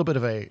for a little bit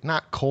of a,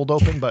 not cold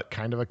open, but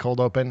kind of a cold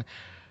open.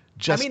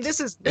 I mean,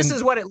 this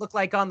is what it looked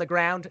like on the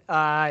ground.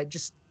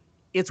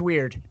 It's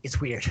weird. It's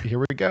weird. Here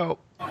we go.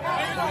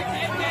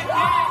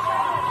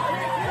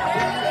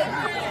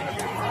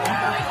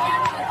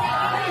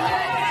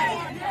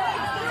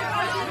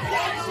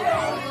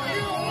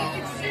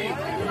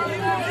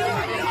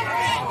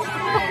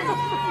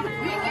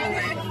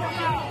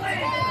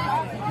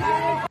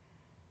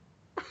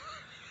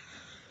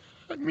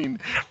 I mean,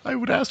 I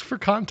would ask for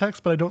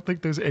context, but I don't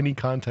think there's any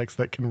context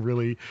that can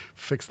really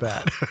fix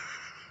that.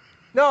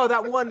 No,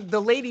 that one, the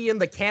lady in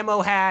the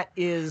camo hat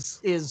is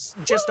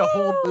just a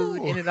whole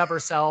mood in and of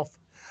herself.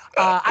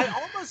 I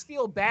almost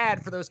feel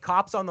bad for those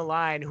cops on the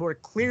line who are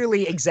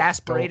clearly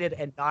exasperated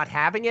and not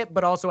having it,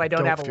 but also I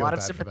don't have a lot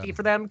of sympathy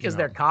for them because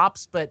they're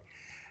cops. But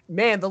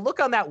man, the look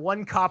on that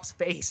one cop's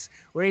face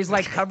where he's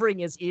like covering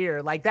his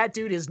ear, like that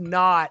dude is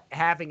not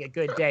having a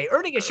good day,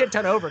 earning a shit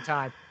ton of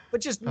overtime,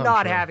 but just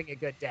not having a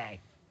good day.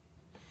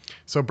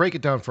 So break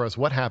it down for us.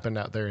 What happened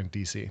out there in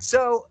D.C.?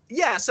 So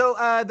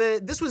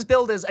this was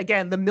billed as,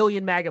 again, the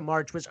Million MAGA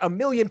March, which 1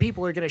 million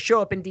people are going to show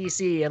up in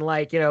D.C. and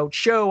like,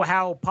 show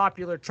how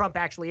popular Trump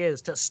actually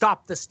is to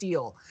stop the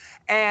steal.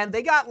 And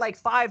they got like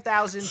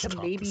 5,000 to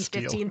maybe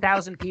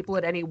 15,000 people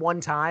at any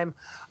one time.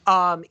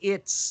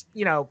 It's,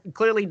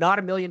 clearly not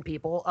 1 million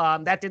people.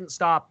 That didn't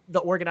stop the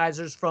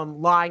organizers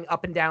from lying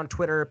up and down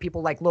Twitter.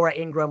 People like Laura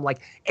Ingraham, like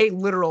a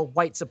literal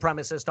white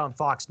supremacist on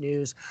Fox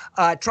News,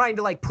 trying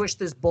to like push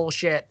this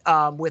bullshit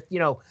with,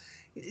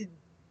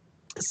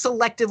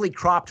 selectively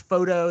cropped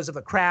photos of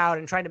a crowd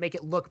and trying to make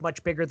it look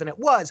much bigger than it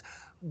was.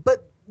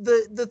 But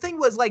the thing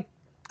was like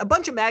a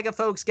bunch of MAGA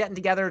folks getting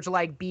together to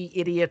like be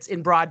idiots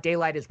in broad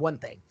daylight is one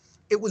thing.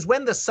 It was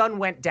when the sun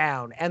went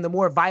down and the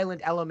more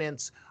violent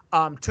elements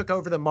took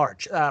over the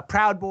march.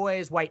 Proud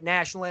Boys, white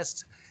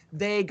nationalists,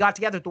 they got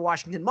together at the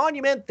Washington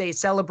Monument. They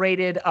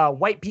celebrated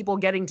white people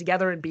getting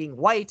together and being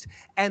white.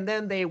 And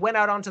then they went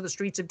out onto the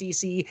streets of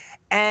D.C.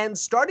 and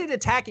started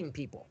attacking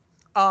people.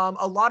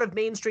 A lot of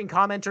mainstream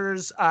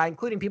commenters,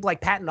 including people like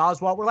Patton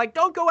Oswalt, were like,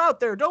 don't go out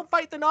there. Don't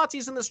fight the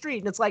Nazis in the street.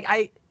 And it's like,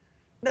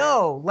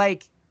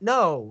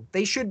 no,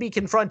 they should be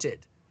confronted,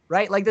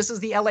 right? Like, this is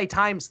the LA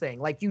Times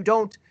thing. Like, you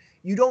don't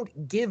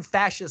give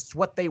fascists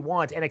what they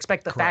want and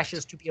expect the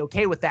fascists to be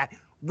okay with that.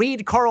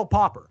 Read Karl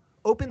Popper,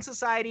 Open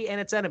Society and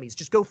Its Enemies.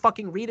 Just go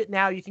fucking read it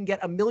now. You can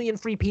get 1 million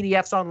free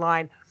PDFs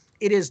online.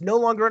 It is no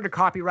longer under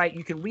copyright.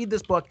 You can read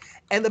this book.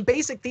 And the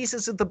basic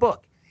thesis of the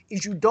book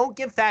is you don't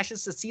give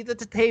fascists a seat at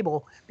the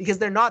table because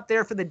they're not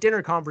there for the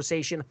dinner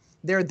conversation.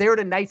 They're there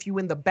to knife you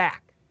in the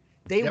back.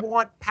 They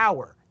want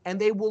power. and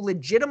they will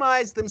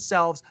legitimize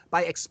themselves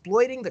by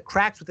exploiting the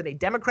cracks within a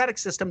democratic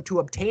system to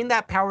obtain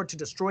that power to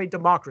destroy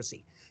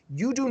democracy.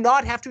 You do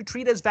not have to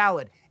treat as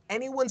valid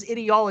anyone's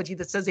ideology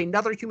that says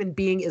another human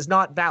being is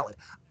not valid.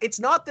 It's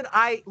not that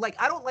I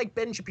don't like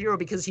Ben Shapiro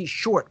because he's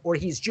short or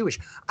he's Jewish.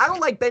 I don't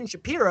like Ben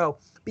Shapiro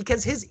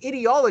because his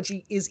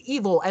ideology is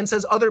evil and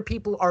says other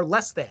people are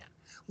less than.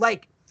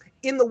 Like,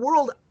 in the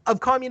world of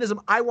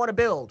communism I want to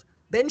build,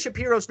 Ben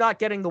Shapiro's not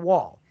getting the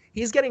wall.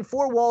 He's getting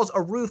 4 walls,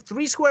 a roof,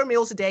 3 square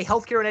meals a day,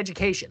 healthcare and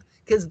education,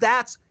 because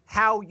that's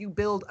how you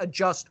build a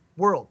just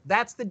world.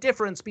 That's the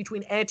difference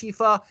between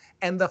Antifa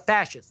and the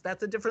fascists.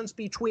 That's the difference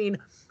between,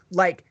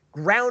 like,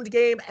 Ground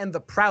Game and the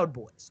Proud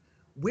Boys.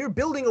 We're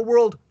building a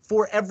world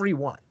for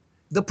everyone.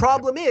 The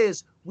problem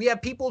is we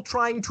have people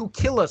trying to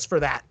kill us for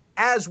that,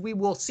 as we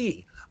will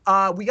see.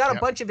 We got a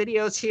bunch of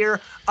videos here.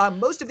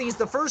 Most of these,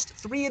 the first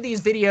 3 of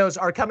these videos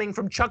are coming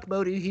from Chuck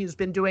Modi, who's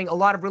been doing a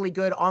lot of really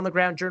good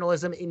on-the-ground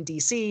journalism in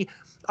D.C.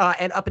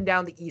 And up and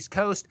down the East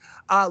Coast.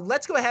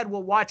 Let's go ahead.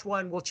 We'll watch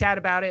one. We'll chat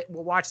about it.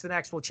 We'll watch the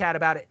next. We'll chat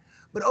about it.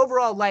 But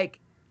overall, like,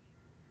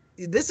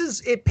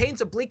 it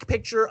paints a bleak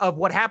picture of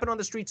what happened on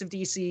the streets of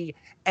D.C.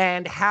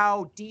 and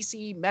how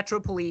D.C. Metro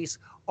Police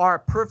are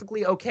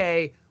perfectly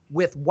okay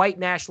with white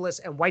nationalists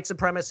and white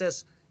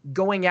supremacists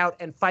going out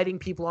and fighting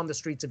people on the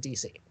streets of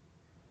D.C.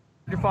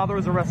 Your father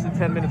was arrested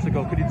 10 minutes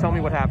ago. Could you tell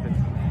me what happened?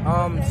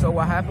 So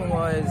what happened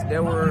was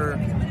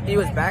he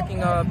was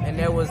backing up and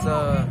there was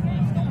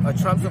a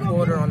Trump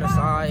supporter on the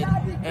side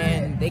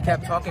and they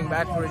kept talking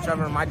back to each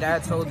other. My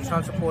dad told the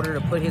Trump supporter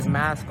to put his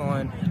mask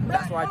on.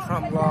 That's why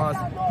Trump lost.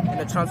 And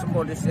the Trump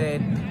supporter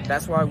said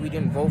that's why we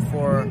didn't vote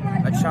for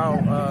a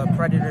child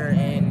predator.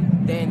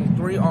 And then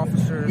 3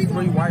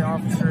 white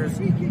officers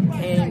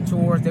came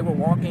towards, they were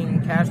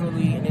walking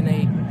casually and then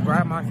they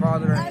grabbed my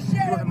father and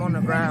threw him on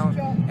the ground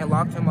and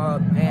locked him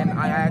up. And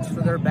I asked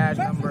for their badge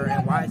number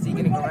and why is he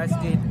getting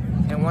arrested.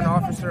 And one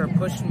officer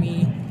pushed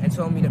me and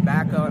told me to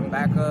back up.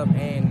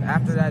 And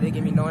after that, they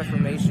gave me no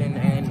information,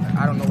 and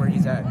I don't know where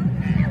he's at.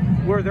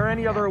 Were there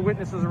any other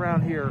witnesses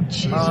around here?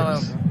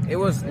 It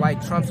was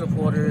like Trump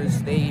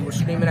supporters. They were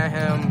screaming at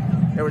him.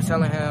 They were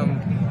telling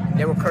him,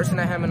 they were cursing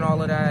at him and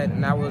all of that.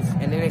 And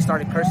then they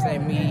started cursing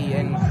at me.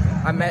 And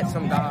I met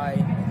some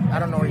guy. I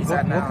don't know where he's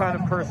at now. What kind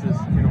of curses?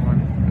 You know what?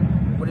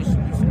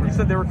 You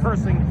said they were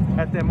cursing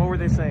at them. What were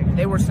they saying?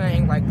 They were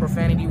saying like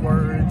profanity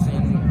words,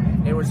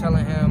 and they were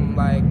telling him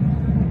like,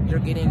 you're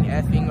getting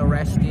effing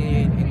arrested,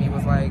 and he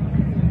was like,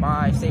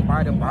 say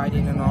bye to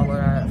Biden and all of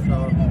that.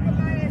 So,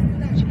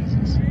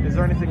 Jesus. Is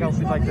there anything else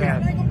you'd like to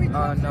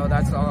add? No,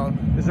 that's all.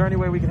 Is there any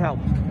way we can help?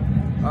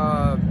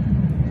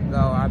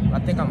 No,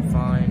 I think I'm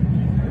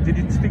fine. Did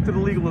you speak to the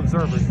legal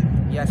observers?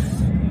 Yes,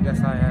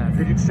 I have.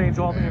 Did you exchange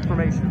all the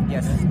information?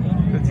 Yes.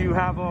 Do you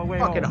have a way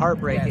home? Fucking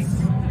heartbreaking.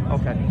 Yes.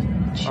 Okay.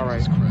 All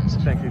right.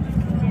 Thank you.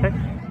 Hey.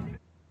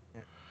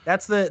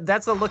 That's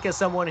the look of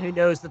someone who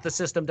knows that the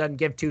system doesn't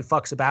give 2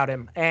 fucks about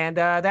him. And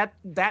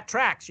that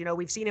tracks. You know,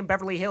 we've seen in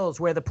Beverly Hills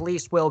where the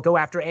police will go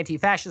after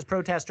anti-fascist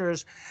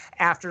protesters,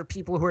 after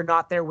people who are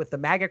not there with the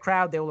MAGA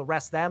crowd. They will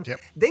arrest them.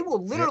 Yep. They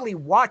will literally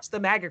watch the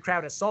MAGA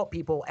crowd assault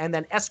people and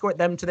then escort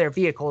them to their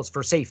vehicles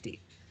for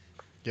safety.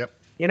 Yep.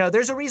 You know,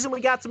 there's a reason we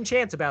got some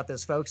chance about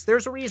this, folks.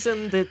 There's a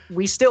reason that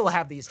we still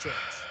have these chants.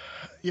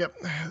 Yep.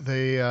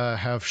 They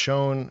have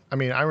shown, I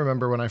mean, I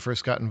remember when I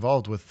first got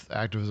involved with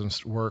activism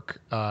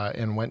work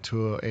and went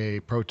to a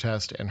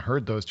protest and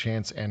heard those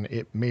chants, and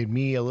it made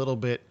me a little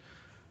bit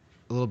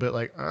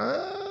like,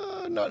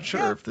 not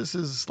sure if this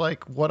is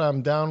like what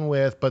I'm down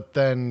with, but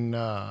then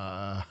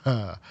I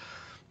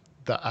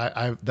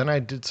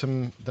did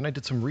some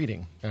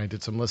reading and I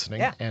did some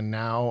listening, and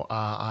now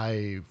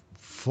I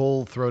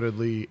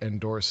full-throatedly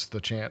endorse the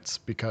chants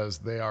because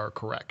they are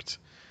correct.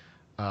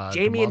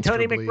 Jamie and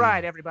Tony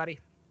McBride, everybody.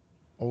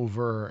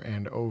 Over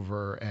and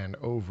over and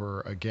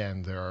over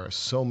again, there are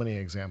so many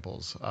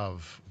examples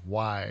of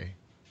why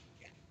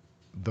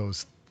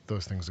those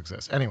things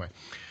exist. Anyway.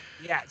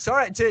 Yeah,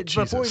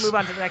 before we move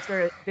on to the next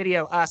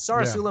video,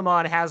 Sarah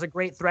Suleiman has a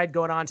great thread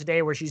going on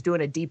today where she's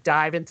doing a deep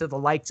dive into the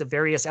likes of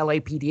various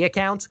LAPD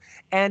accounts,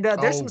 and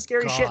there's some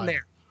scary shit in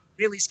there.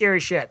 Really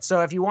scary shit.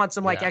 So if you want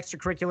some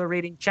extracurricular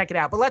reading, check it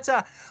out. But let's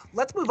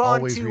move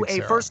on to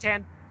a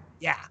firsthand.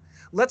 Yeah.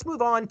 Let's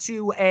move on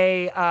to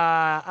a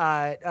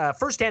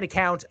firsthand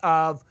account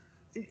of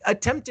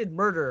attempted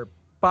murder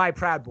by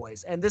Proud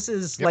Boys, and this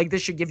is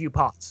this should give you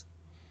pause.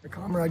 My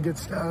comrade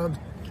gets stabbed,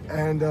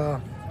 and I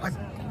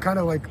kind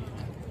of like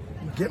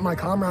get my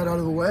comrade out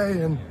of the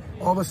way, and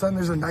all of a sudden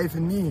there's a knife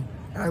in me,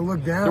 and I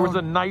look down. There was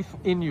a knife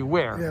in you.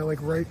 Where? Yeah, like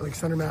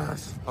center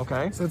mass.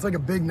 Okay. So it's like a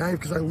big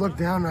knife because I look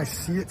down and I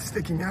see it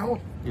sticking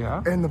out.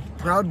 Yeah. And the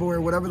Proud Boy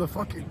or whatever the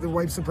fuck the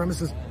white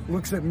supremacist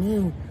looks at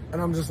me,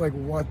 and I'm just like,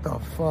 what the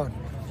fuck?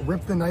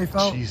 Rip the knife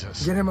out,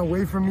 get him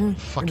away from me,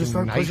 and just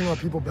start pushing our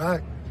people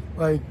back.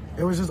 Like,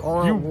 it was just all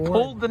out war. You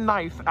pulled the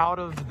knife out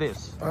of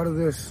this? Out of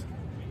this.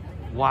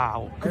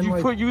 Wow. Could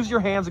you use your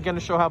hands again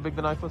to show how big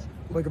the knife was?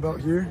 Like about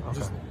here. Okay.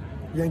 Just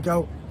yank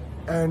out.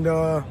 And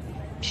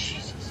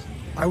Jesus.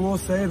 I will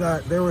say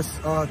that there was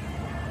 2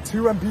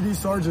 MPD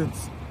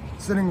sergeants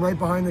sitting right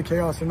behind the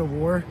chaos in the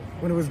war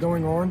when it was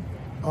going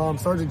on,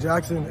 Sergeant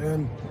Jackson,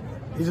 and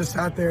he just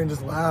sat there and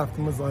just laughed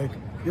and was like,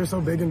 "You're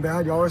so big and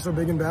bad. Y'all are so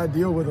big and bad.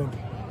 Deal with them."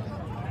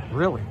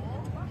 Really?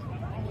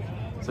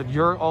 Said,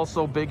 "You're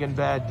also big and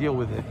bad. Deal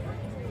with it."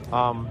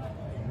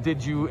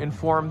 Did you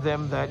inform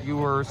them that you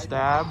were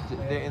stabbed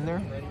in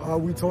there?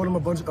 We told him a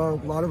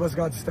lot of us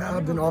got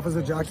stabbed, and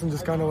Officer Jackson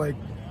just kind of like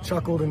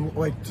chuckled and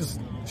like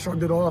just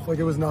shrugged it off like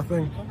it was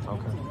nothing.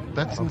 Okay.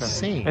 That's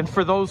insane. And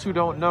for those who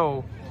don't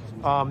know,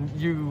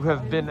 you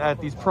have been at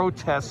these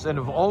protests and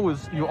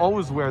you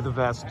always wear the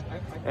vest.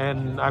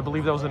 And I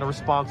believe that was in a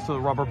response to the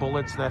rubber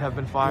bullets that have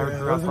been fired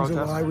throughout protests.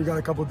 In July, we got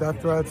a couple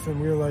death threats, and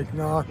we were like,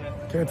 nah,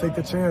 can't take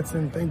the chance.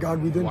 And thank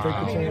God we didn't take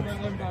the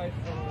chance.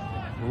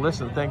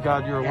 Listen, thank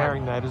God you were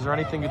wearing that. Is there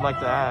anything you'd like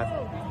to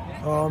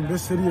add?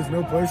 This city is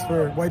no place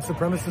for white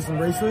supremacists and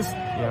racists.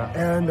 Yeah.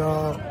 And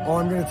all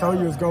I'm going to tell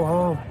you is go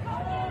home.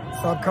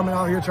 Stop coming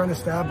out here trying to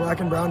stab black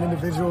and brown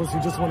individuals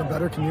who just want a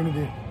better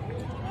community.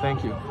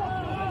 Thank you.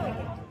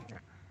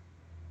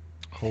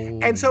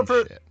 And so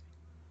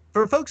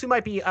for folks who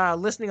might be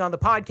listening on the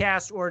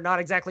podcast or not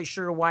exactly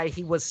sure why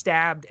he was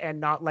stabbed and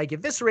not like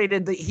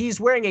eviscerated, he's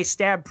wearing a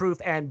stab-proof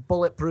and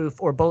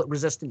bulletproof or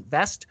bullet-resistant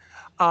vest,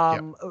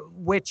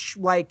 which,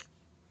 like,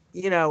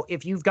 you know,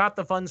 if you've got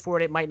the funds for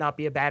it, it might not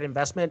be a bad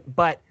investment.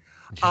 But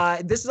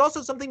this is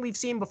also something we've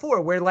seen before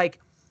where, like,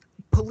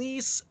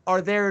 police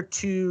are there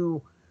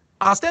to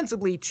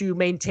ostensibly to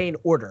maintain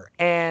order.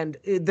 And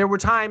there were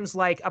times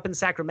like up in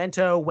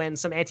Sacramento when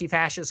some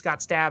anti-fascists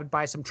got stabbed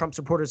by some Trump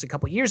supporters a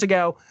couple years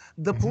ago,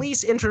 the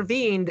police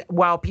intervened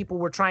while people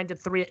were trying to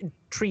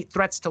treat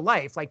threats to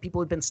life, like people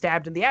who'd been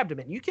stabbed in the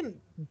abdomen. You can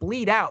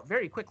bleed out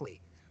very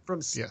quickly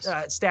from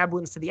stab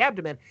wounds to the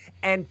abdomen,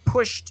 and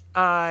pushed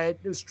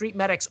street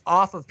medics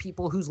off of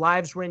people whose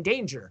lives were in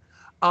danger.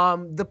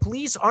 The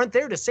police aren't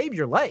there to save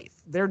your life.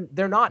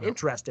 They're not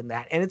interested in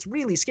that. And it's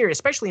really scary,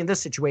 especially in this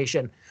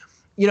situation.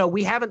 You know,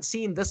 we haven't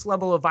seen this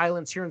level of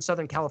violence here in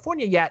Southern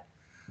California yet,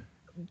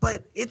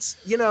 but it's,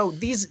 you know,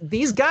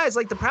 these guys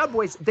like the Proud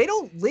Boys, they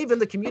don't live in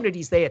the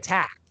communities they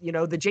attack. You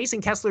know, the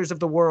Jason Kesslers of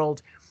the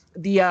world,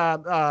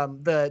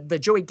 the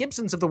Joey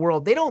Gibsons of the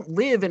world, they don't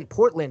live in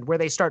Portland where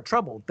they start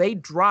trouble. They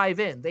drive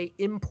in, they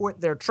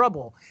import their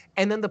trouble,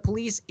 and then the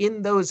police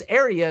in those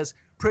areas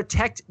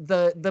protect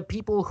the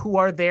people who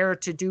are there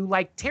to do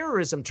like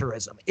tourism.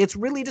 It's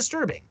really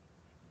disturbing.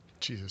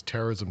 Jesus,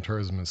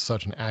 tourism is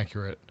such an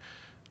accurate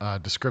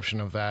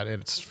description of that.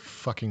 It's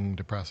fucking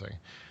depressing.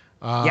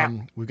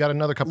 We've got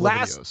another couple of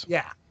videos.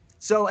 Yeah.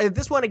 So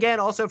this one,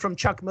 again, also from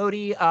Chuck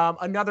Modi,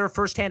 another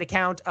firsthand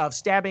account of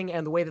stabbing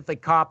and the way that the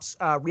cops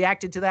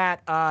reacted to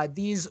that.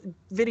 These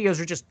videos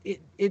are just,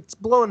 it's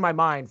blowing my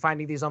mind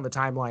finding these on the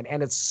timeline.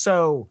 And it's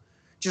so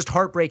just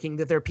heartbreaking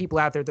that there are people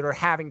out there that are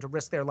having to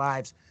risk their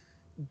lives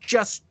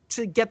just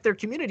to get their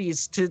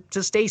communities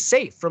to stay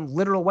safe from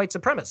literal white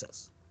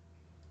supremacists.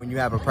 When you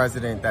have a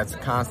president that's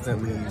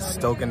constantly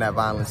stoking that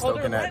violence,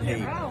 stoking that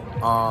hate,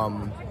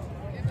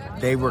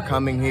 they were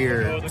coming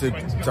here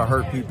to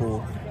hurt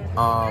people,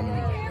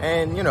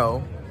 and you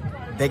know,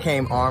 they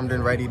came armed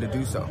and ready to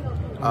do so,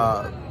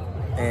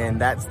 and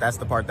that's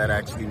the part that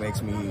actually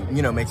makes me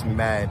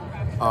mad.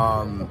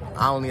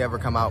 I only ever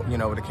come out, you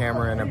know, with a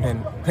camera and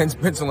a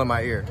pencil in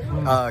my ear,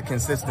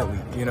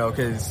 consistently, you know,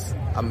 because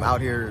I'm out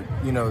here,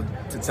 you know,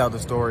 to tell the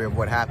story of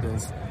what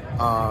happens,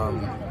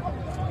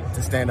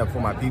 to stand up for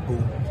my people,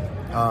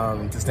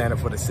 to stand up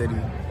for the city.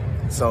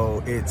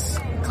 So it's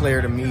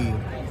clear to me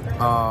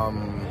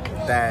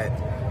that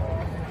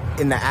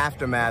in the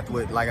aftermath,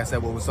 what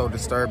was so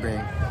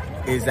disturbing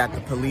is that the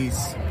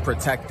police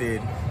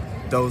protected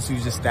those who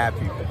just stabbed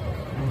people.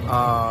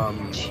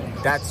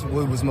 That's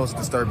what was most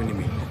disturbing to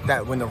me.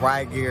 That when the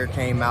riot gear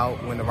came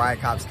out, when the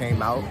riot cops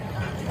came out,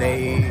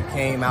 they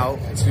came out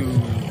to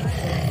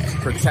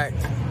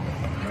protect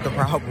the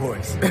Proud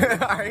Boys.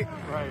 Right?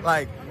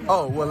 Like,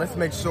 oh, well, let's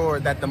make sure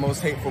that the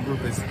most hateful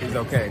group is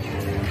okay.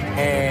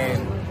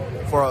 And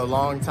for a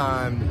long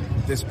time,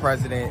 this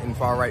president and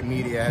far-right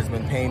media has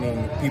been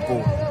painting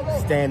people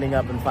standing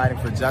up and fighting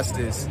for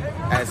justice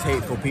as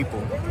hateful people.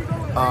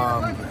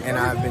 And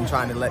I've been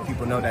trying to let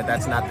people know that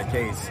that's not the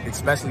case,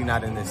 especially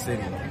not in this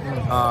city.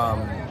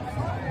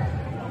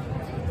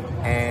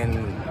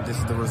 And this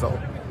is the result.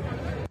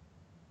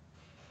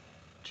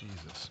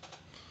 Jesus.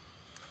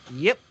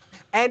 Yep.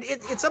 And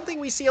it's something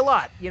we see a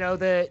lot. You know,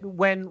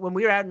 when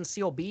we were out in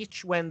Seal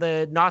Beach, when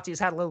the Nazis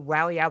had a little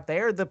rally out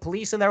there, the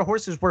police and their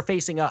horses were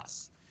facing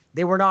us.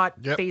 They were not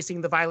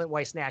facing the violent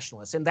white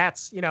nationalists. And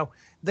that's, you know,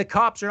 the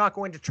cops are not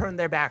going to turn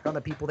their back on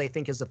the people they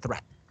think is a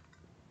threat.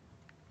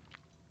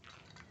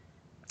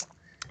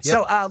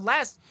 Yep. So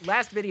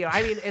last video,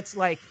 I mean, it's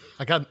like...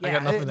 I got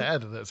nothing to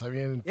add to this. I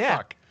mean,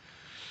 fuck.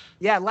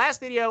 Yeah, last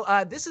video,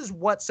 this is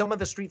what some of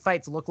the street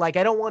fights look like.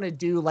 I don't want to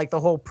do like the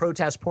whole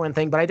protest porn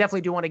thing, but I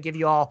definitely do want to give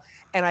you all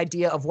an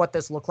idea of what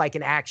this looked like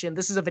in action.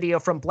 This is a video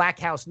from Black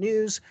House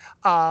News,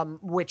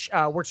 which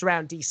works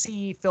around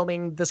DC,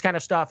 filming this kind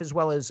of stuff, as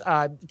well as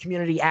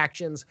community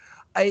actions.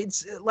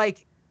 It's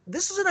like,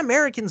 this is an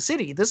American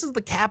city. This is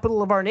the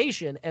capital of our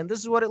nation, and this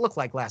is what it looked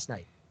like last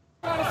night.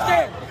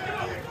 Scared.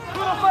 Who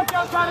the fuck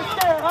y'all trying to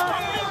scare, huh?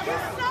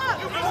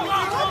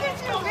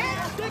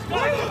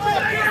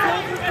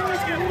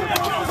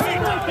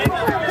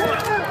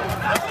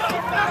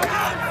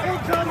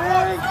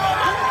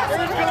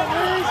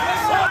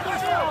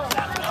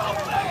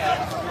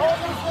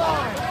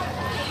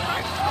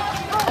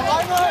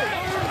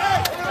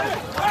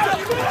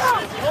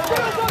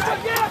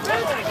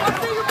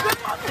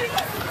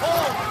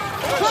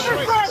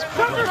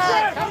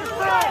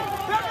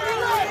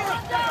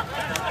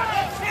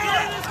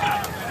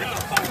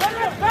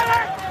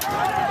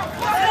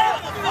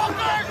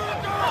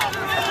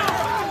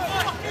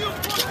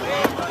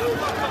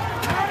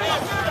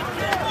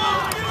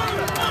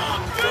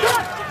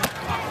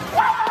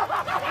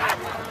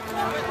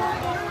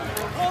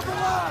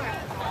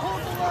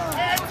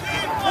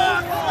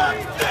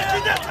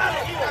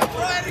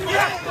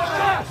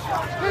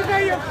 This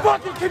ain't your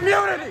fucking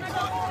community!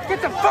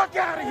 Get the fuck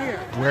out of here!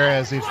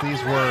 Whereas if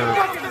these were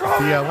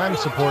BLM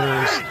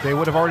supporters, they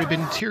would have already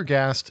been tear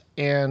gassed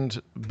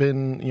and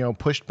been,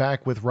 pushed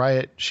back with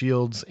riot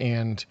shields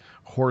and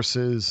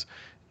horses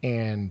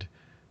and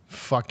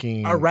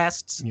fucking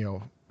arrests.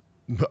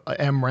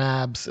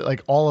 MRABs,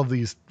 like all of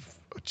these.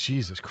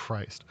 Jesus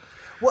Christ.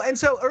 Well, and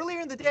so earlier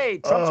in the day,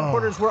 Trump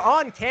supporters were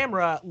on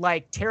camera,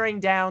 like tearing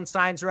down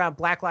signs around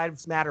Black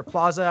Lives Matter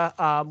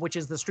Plaza, which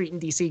is the street in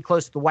D.C.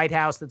 close to the White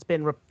House that's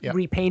been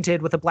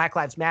repainted with a Black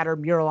Lives Matter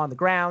mural on the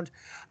ground.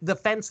 The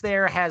fence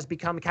there has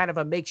become kind of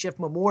a makeshift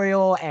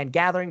memorial and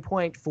gathering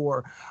point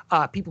for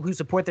people who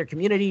support their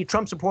community.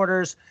 Trump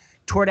supporters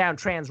tore down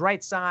trans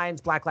rights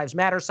signs, Black Lives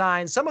Matter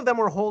signs. Some of them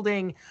were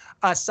holding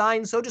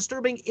signs so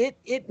disturbing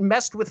it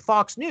messed with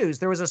Fox News.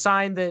 There was a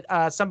sign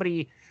that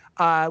somebody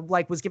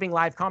was giving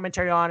live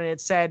commentary on, and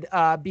it said,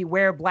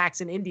 beware,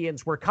 blacks and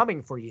Indians, we're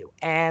coming for you.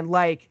 And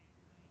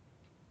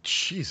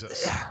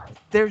Jesus,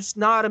 there's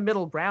not a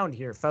middle ground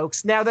here,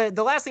 folks. Now,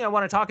 the last thing I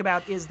want to talk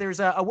about is there's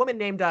a woman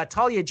named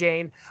Talia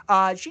Jane.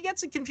 She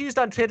gets confused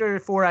on Twitter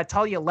for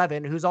Talia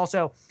Levin, who's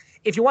also,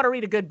 if you want to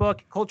read a good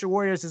book, Culture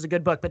Warriors is a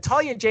good book. But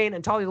Talia Jane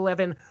and Talia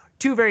Levin,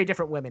 two very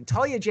different women.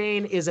 Talia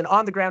Jane is an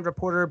on-the-ground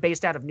reporter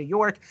based out of New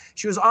York.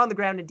 She was on the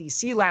ground in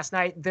D.C. last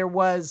night. There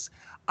was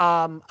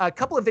a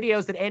couple of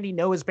videos that Andy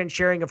Ngo has been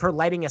sharing of her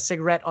lighting a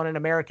cigarette on an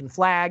American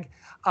flag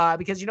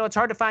because, it's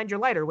hard to find your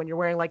lighter when you're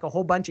wearing a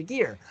whole bunch of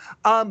gear.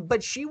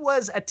 But she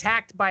was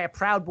attacked by a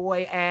Proud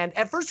Boy, and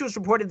at first it was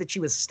reported that she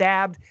was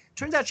stabbed.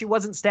 Turns out she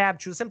wasn't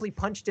stabbed. She was simply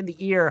punched in the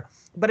ear,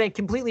 but a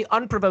completely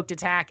unprovoked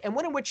attack, and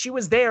one in which she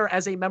was there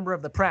as a member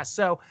of the press.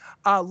 So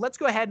let's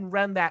go ahead and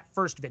run that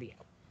first video.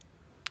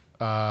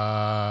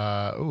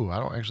 I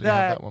don't actually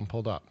have that one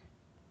pulled up.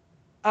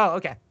 Oh,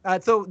 okay.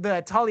 So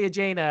the Talia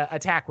Jane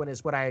attack one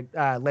is what I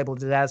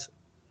labeled it as.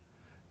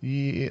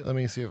 Yeah, let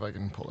me see if I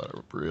can pull that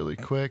up really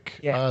quick.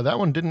 Yeah. That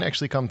one didn't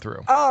actually come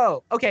through.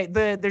 Oh, okay.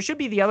 There should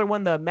be the other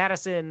one, the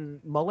Madison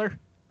Muller.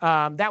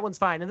 That one's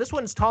fine. And this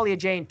one's Talia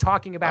Jane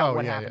talking about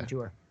what happened to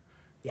her.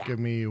 Yeah. Give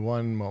me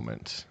one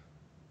moment.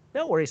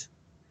 No worries.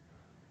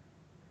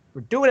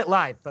 We're doing it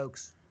live,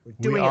 folks.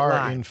 We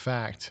are, in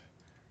fact,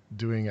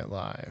 doing it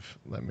live.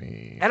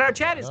 And our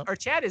chat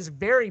is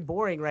very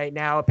boring right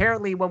now.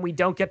 Apparently, when we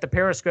don't get the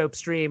Periscope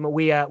stream,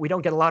 we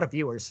don't get a lot of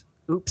viewers.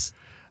 Oops.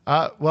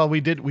 Well,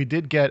 we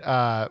did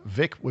get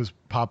Vic was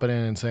popping in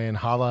and saying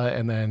holla,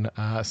 and then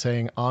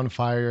saying on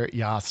fire,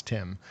 yas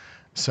Tim.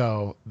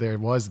 So there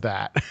was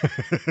that.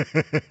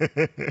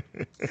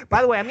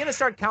 By the way, I'm going to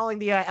start calling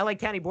the LA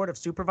County Board of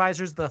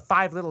Supervisors the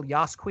 5 little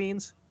yas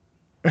queens.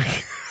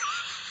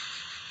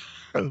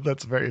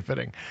 That's very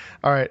fitting.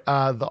 All right.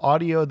 The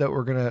audio that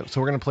we're going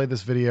to play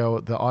this video.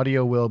 The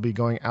audio will be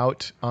going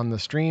out on the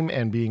stream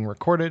and being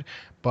recorded,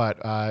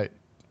 but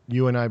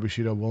you and I,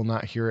 Bushido, will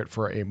not hear it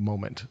for a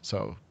moment.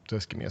 So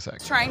just give me a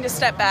sec. Trying to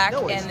step back,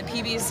 and the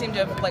PBs seemed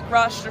to have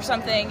rushed or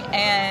something,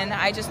 and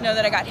I just know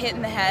that I got hit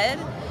in the head,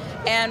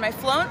 and my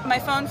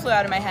phone flew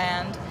out of my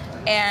hand,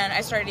 and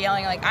I started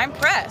yelling I'm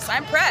press,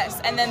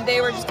 and then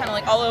they were just kind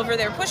of all over.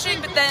 They were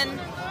pushing, but then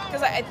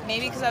because I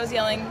was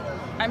yelling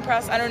I'm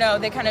press, I don't know,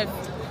 they kind of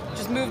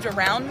just moved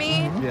around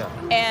me,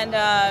 and then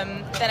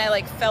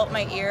I felt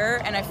my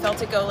ear, and I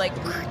felt it go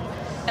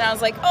and I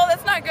was like, oh,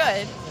 that's not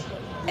good.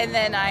 And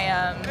then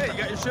hey, you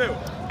got your shoe.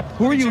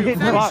 Who are you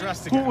hitting?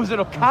 Who was it?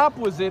 A cop?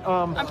 Was it?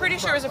 I'm pretty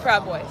sure it was a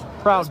Proud Boy.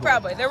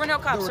 Proud Boy. There were no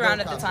cops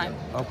around at the time.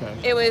 Okay.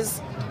 It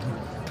was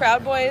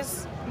Proud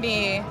Boys,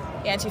 me,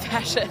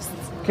 anti-fascists.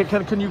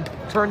 Can you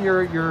turn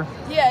your ear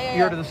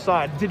to the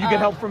side? Did you get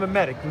help from a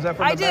medic? Was that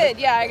from a medic? I did.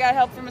 Yeah, I got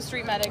help from a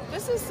street medic.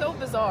 This is so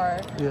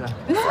bizarre. Yeah.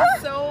 This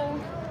is so.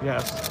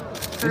 Yes.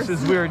 This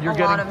is weird. You're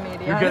getting a lot of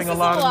media. This is a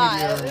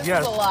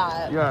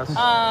lot. Yes.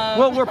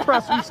 Well, we're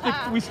press.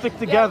 We stick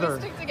together. Yeah,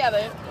 we stick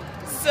together.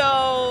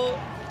 So.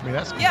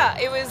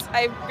 It was.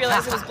 I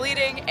realized it was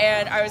bleeding,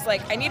 and I was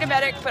like, I need a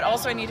medic, but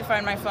also I need to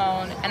find my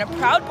phone. And a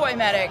Proud Boy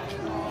medic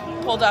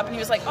pulled up, and he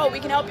was like, oh, we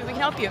can help you.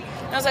 And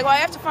I was like, well, I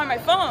have to find my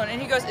phone.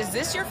 And he goes, is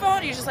this your phone?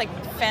 And he just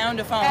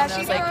found a phone. And I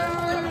was like,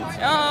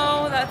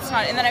 no, that's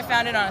not. And then I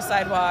found it on a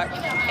sidewalk,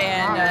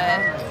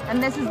 and.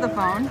 And this is the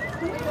phone?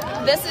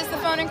 This is the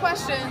phone in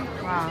question.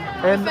 Wow. Wow.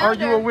 And are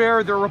you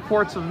aware there are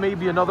reports of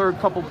maybe another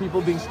couple people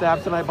being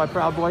stabbed tonight by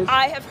Proud Boys?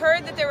 I have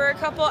heard that there were a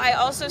couple. I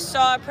also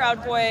saw a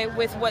Proud Boy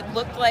with what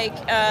looked like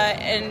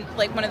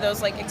one of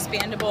those like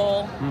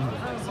expandable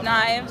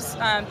knives.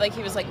 Like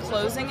he was like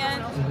closing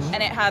it, and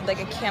it had like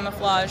a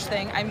camouflage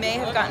thing. I may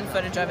have gotten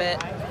footage of it.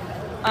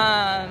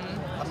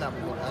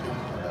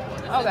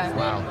 Okay.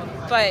 Wow.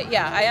 But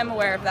yeah, I am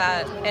aware of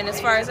that. And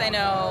as far as I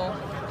know,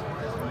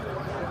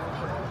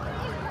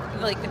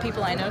 like the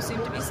people I know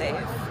seem to be safe.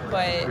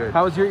 But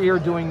how's your ear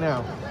doing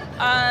now?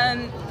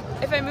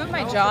 If I move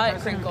my jaw, it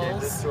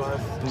crinkles.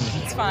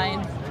 It's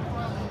fine.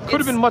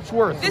 Could have been much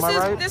worse. This am I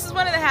right? This is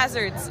one of the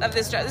hazards of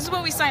this job. This is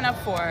what we sign up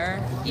for.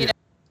 You know.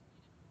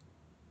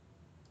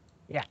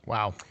 Yeah.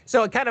 Wow.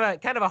 So kind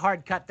of a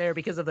hard cut there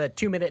because of the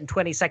 2-minute and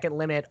 20-second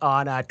limit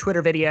on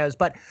Twitter videos.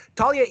 But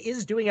Talia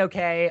is doing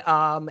okay,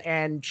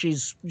 and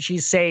she's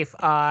safe.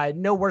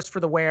 No worse for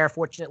the wear.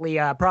 Fortunately,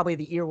 probably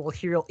the ear will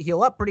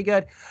heal up pretty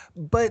good.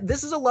 But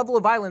this is a level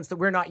of violence that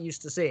we're not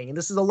used to seeing, and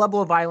this is a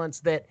level of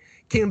violence that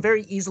can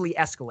very easily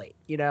escalate.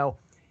 You know,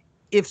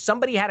 if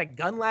somebody had a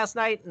gun last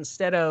night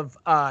instead of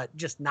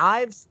just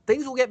knives,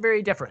 things will get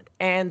very different.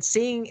 And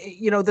seeing,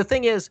 you know, the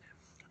thing is,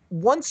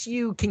 once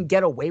you can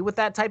get away with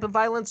that type of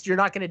violence, you're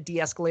not going to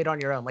de-escalate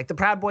on your own. Like the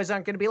Proud Boys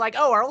aren't going to be like,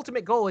 oh, our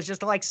ultimate goal is just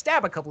to like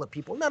stab a couple of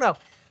people. No.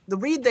 The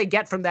read they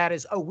get from that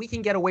is, oh, we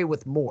can get away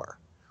with more.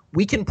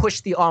 We can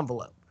push the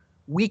envelope.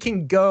 We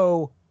can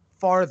go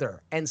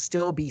farther and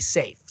still be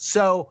safe.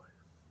 So,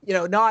 you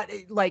know, not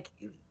like,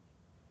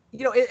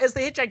 you know, as the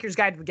Hitchhiker's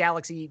Guide to the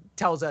Galaxy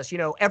tells us, you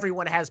know,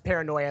 everyone has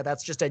paranoia.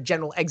 That's just a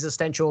general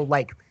existential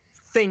like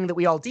thing that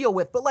we all deal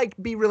with. But like,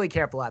 be really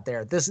careful out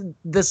there. This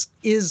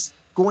is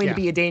going to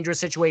be a dangerous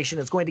situation.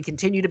 It's going to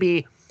continue to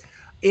be.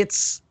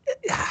 It's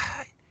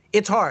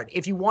hard.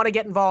 If you want to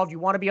get involved, you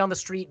want to be on the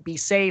street, be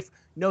safe,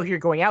 know who you're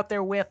going out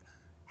there with,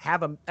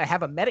 have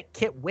a medic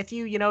kit with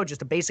you, you know,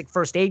 just a basic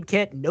first aid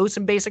kit, know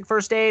some basic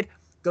first aid,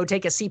 go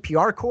take a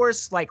CPR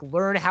course, like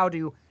learn how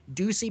to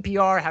do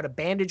CPR, how to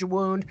bandage a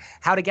wound,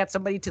 how to get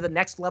somebody to the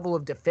next level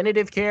of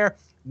definitive care,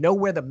 know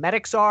where the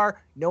medics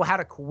are, know how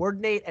to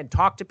coordinate and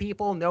talk to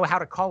people, know how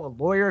to call a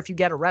lawyer if you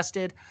get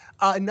arrested.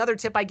 Another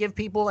tip I give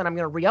people, and I'm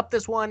going to re-up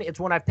this one, it's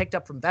one I've picked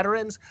up from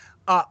veterans,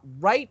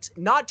 write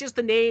not just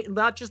the name,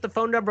 not just the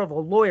phone number of a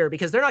lawyer,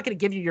 because they're not going to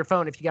give you your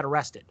phone if you get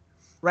arrested,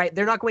 right?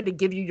 They're not going to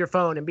give you your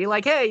phone and be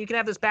like, hey, you can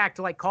have this back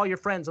to like call your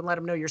friends and let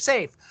them know you're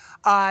safe.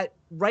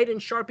 Write in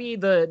Sharpie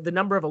the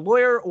number of a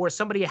lawyer or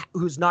somebody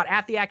who's not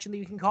at the action that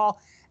you can call,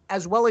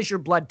 as well as your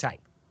blood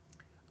type.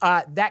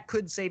 That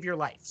could save your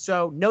life.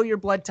 So know your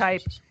blood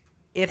type.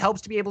 It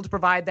helps to be able to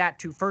provide that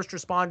to first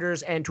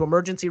responders and to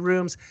emergency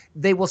rooms.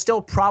 They will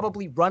still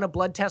probably run a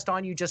blood test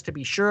on you just to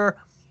be sure.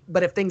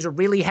 But if things are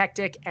really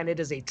hectic and it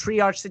is a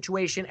triage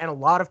situation and a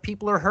lot of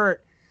people are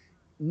hurt,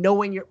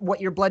 knowing what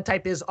your blood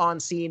type is on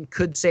scene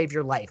could save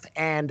your life.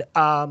 And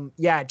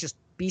just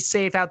be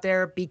safe out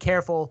there. Be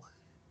careful.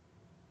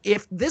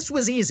 If this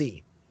was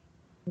easy,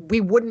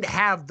 we wouldn't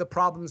have the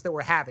problems that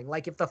we're having.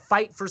 Like if the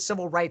fight for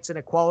civil rights and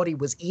equality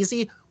was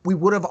easy, we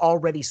would have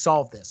already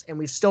solved this, and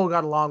we've still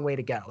got a long way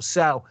to go.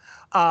 So,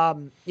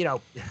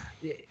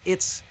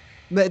 it's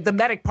the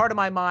medic part of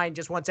my mind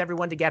just wants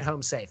everyone to get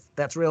home safe.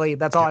 That's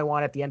all I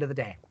want at the end of the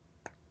day.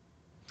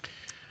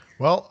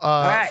 Well,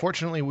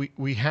 fortunately,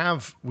 we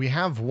have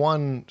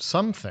won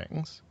some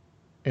things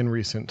in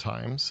recent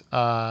times.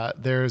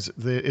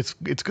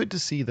 It's good to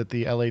see that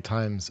the LA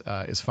Times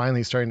is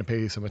finally starting to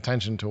pay some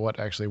attention to what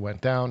actually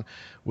went down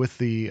with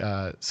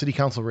the city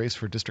council race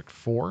for District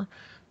 4.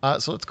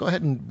 So let's go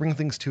ahead and bring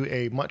things to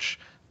a much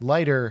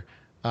lighter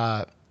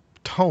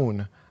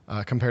tone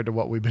compared to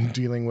what we've been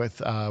dealing with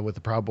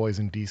the Proud Boys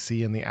in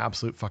DC and the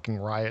absolute fucking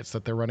riots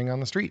that they're running on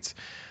the streets.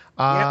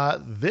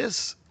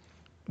 This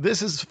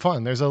is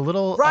fun. There's a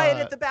little riot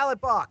at the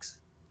ballot box.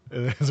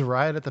 There's a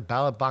riot at the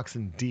ballot box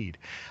indeed.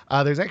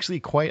 There's actually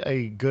quite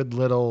a good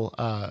little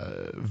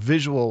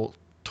visual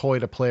toy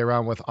to play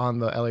around with on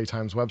the LA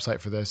Times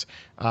website for this.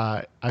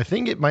 I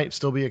think it might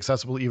still be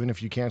accessible even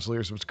if you cancel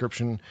your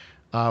subscription,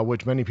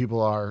 which many people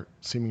are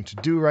seeming to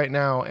do right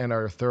now and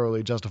are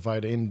thoroughly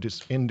justified in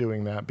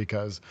doing that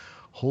because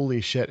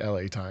holy shit,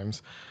 LA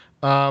Times.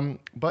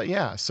 But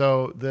yeah,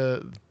 so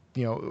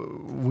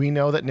we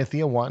know that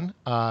Nithya won.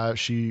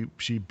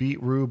 She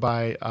beat Rue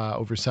by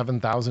over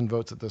 7,000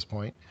 votes at this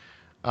point.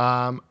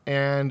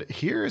 And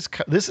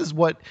this is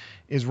what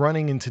is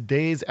running in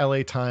today's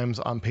LA Times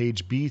on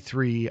page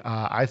B3.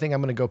 I think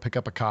I'm going to go pick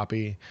up a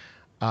copy.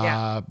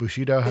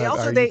 Bushido,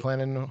 are you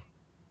planning?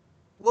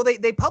 Well,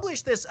 they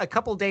published this a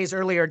couple days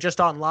earlier just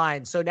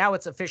online, so now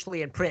it's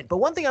officially in print. But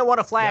one thing I want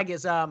to flag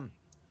is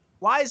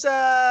why is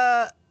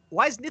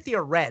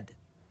Nithya red?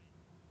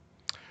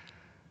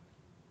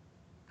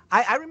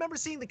 I remember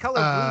seeing the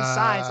color blue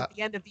signs at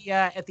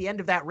the end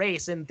of that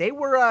race, and they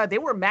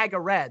were MAGA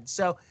red.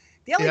 So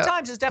the LA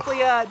Times is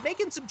definitely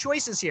making some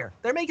choices here.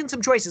 They're making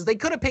some choices. They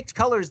could have picked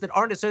colors that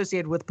aren't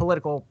associated with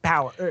political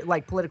power,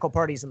 like political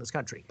parties in this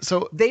country.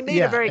 So they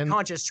made a very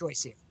conscious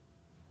choice here.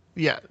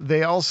 Yeah,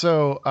 they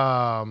also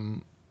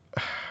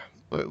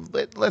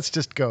let's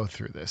just go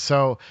through this.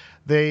 So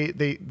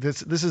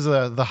this is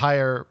the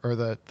higher or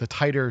the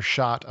tighter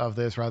shot of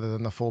this rather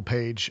than the full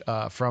page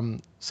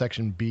from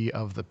section B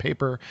of the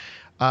paper,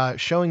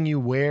 showing you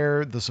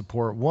where the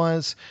support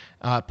was.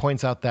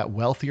 Points out that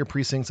wealthier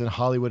precincts in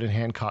Hollywood and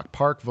Hancock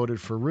Park voted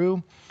for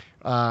Rue.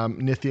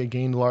 Nithya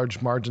gained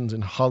large margins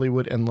in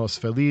Hollywood and Los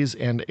Feliz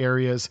and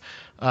areas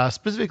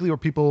specifically where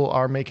people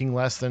are making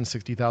less than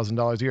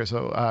 $60,000 a year.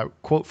 So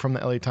quote from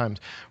the LA Times,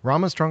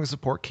 Rama's strongest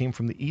support came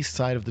from the east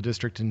side of the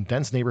district in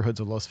dense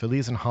neighborhoods of Los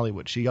Feliz and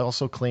Hollywood. She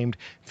also claimed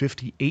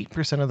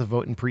 58% of the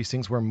vote in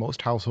precincts where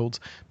most households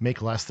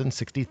make less than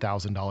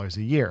 $60,000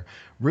 a year.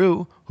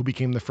 Rue, who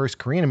became the first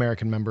Korean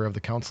American member of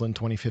the council in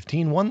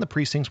 2015, won the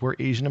precincts where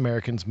Asian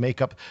Americans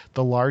make up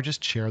the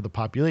largest share of the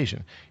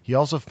population. He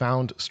also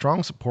found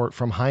strong support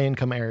from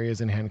high-income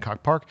areas in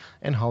Hancock Park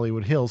and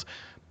Hollywood Hills,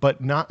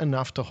 but not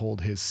enough to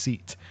hold his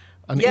seat.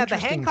 The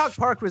Hancock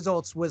Park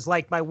results was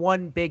like my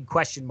one big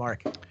question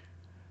mark.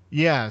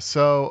 Yeah,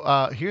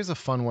 so here's a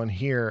fun one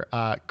here.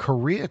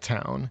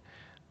 Koreatown,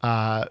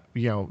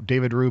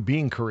 David Rue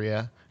being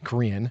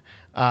Korean,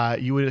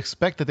 you would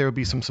expect that there would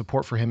be some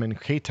support for him in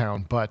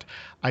K-Town, but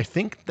I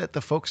think that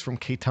the folks from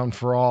K-Town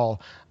for All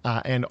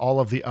and all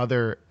of the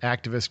other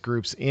activist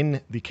groups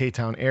in the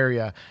K-Town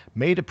area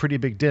made a pretty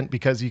big dent,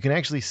 because you can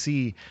actually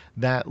see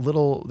that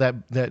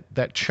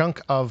that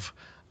chunk of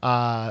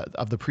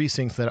the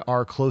precincts that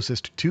are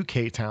closest to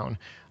K-Town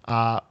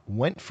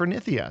went for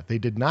Nithya. They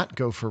did not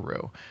go for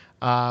Rue.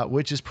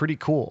 Which is pretty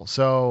cool.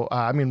 So,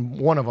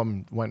 one of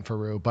them went for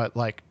Rue, but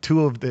like at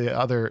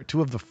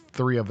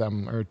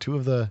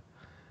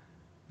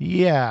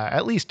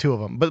least two of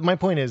them. But my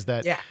point is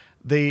that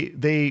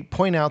they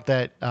point out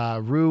that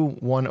Rue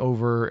won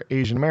over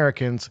Asian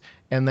Americans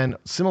and then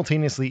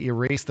simultaneously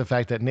erase the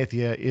fact that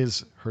Nithya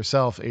is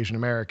herself Asian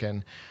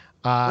American.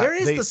 Where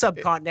is the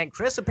subcontinent,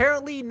 Chris?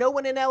 Apparently no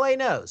one in LA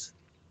knows.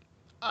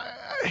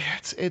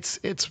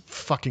 It's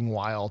fucking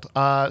wild.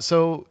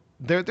 So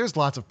there's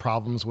lots of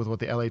problems with what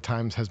the LA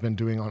Times has been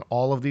doing on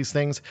all of these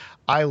things.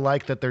 I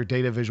like that their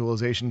data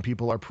visualization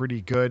people are pretty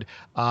good.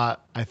 I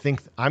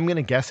think I'm going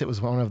to guess it was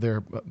part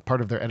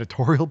of their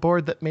editorial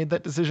board that made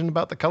that decision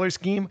about the color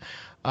scheme,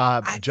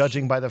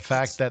 judging by the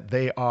fact that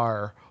they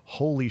are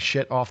holy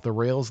shit off the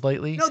rails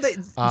lately. No,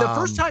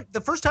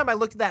 the first time I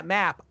looked at that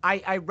map,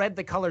 I read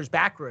the colors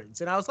backwards,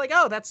 and I was like,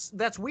 oh,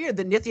 that's weird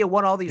that Nithya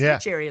won all these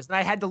rich areas, and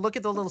I had to look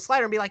at the little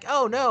slider and be like,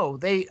 oh no,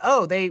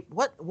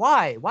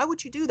 why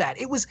would you do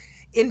that? It was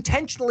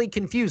intentionally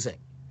confusing.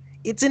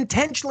 It's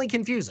intentionally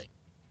confusing.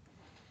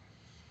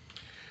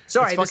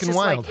 Sorry, it's fucking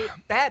wild.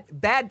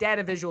 Bad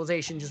data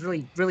visualization just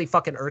really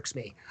fucking irks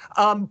me.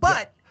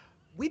 But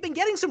we've been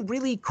getting some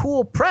really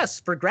cool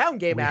press for ground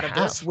game out of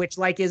this, which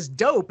is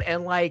dope.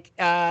 And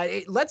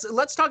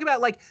let's talk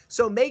about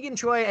so Megan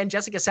Choi and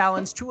Jessica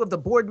Salins, two of the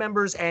board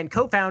members and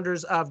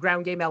co-founders of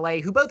Ground Game LA,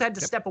 who both had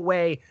to step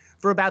away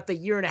for about the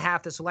year and a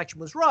half this election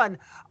was run,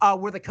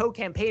 were the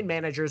co-campaign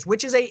managers,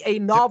 which is a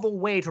novel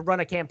way to run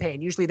a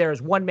campaign. Usually there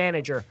is one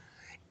manager.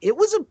 It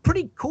was a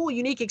pretty cool,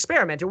 unique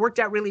experiment. It worked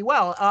out really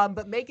well.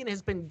 But Megan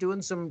has been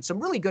doing some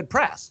really good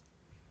press.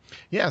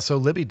 Yeah, so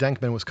Libby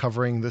Denkman was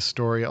covering this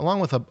story along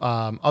with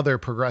other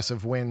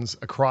progressive wins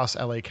across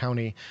LA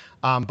County.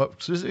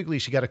 But specifically,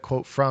 she got a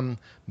quote from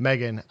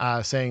Megan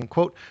saying,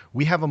 quote,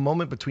 "We have a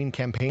moment between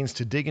campaigns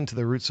to dig into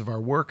the roots of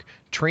our work,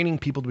 training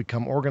people to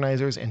become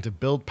organizers and to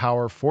build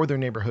power for their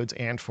neighborhoods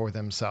and for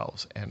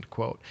themselves," end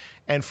quote.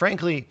 And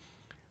frankly,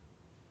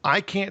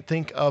 I can't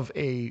think of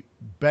a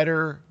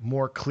better,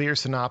 more clear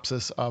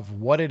synopsis of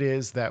what it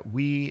is that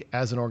we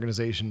as an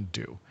organization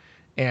do.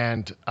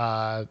 And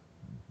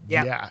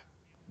yeah,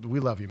 we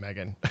love you,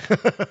 Megan.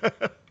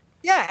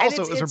 Yeah. And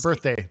also, it was her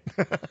birthday.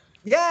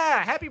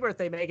 Yeah. Happy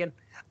birthday, Megan.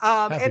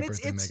 Happy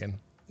birthday, Megan.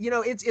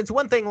 It's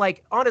one thing,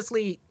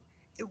 honestly,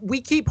 we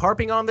keep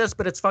harping on this,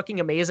 but it's fucking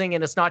amazing.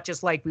 And it's not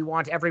just we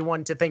want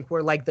everyone to think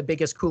we're the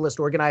biggest, coolest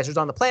organizers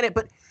on the planet,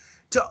 but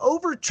to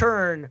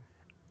overturn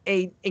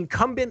a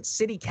incumbent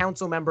city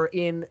council member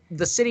in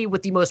the city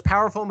with the most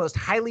powerful, most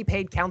highly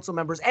paid council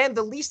members and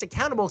the least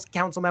accountable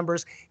council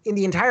members in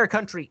the entire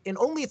country in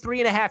only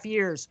 3.5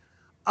 years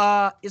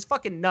is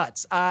fucking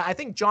nuts. I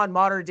think John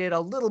Motter did a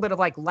little bit of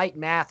light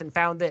math and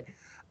found that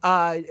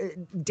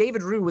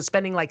David Rue was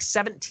spending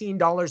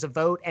 $17 a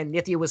vote and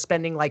Nithya was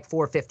spending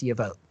 $4.50 a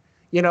vote.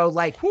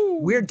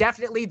 We're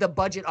definitely the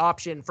budget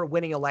option for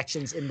winning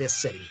elections in this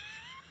city.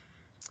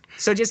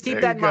 So just keep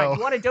that in mind.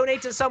 You want to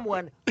donate to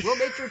someone, we'll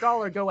make your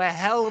dollar go a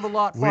hell of a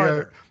lot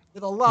farther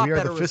with a lot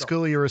better results. We are the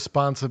fiscally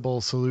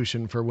irresponsible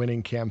solution for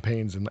winning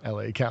campaigns in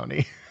LA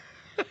County.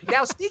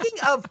 Now, speaking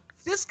of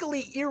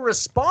fiscally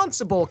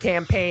irresponsible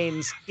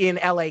campaigns in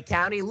LA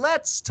County,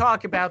 let's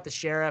talk about the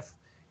sheriff.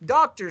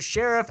 Dr.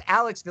 Sheriff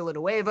Alex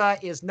Villanueva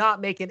is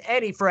not making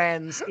any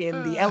friends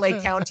in the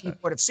LA County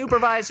Board of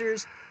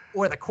Supervisors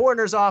or the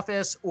coroner's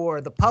office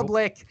or the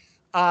public.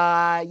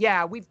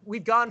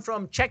 We've gone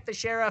from check the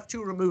sheriff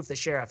to remove the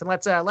sheriff. And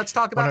let's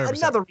talk about 100%.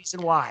 Another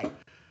reason why.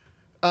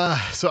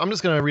 So I'm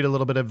just going to read a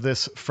little bit of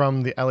this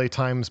from the LA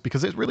Times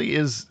because it really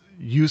is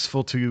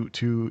useful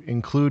to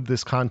include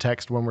this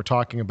context when we're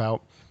talking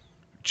about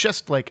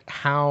just like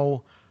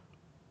how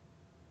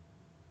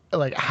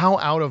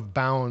out of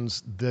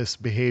bounds this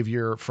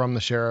behavior from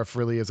the sheriff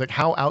really is, like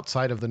how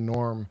outside of the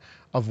norm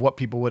of what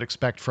people would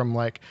expect from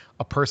like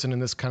a person in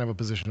this kind of a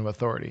position of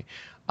authority.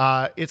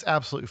 It's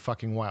absolutely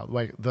fucking wild.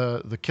 Like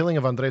the killing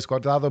of Andres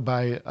Guardado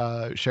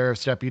by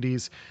sheriff's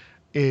deputies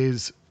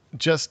is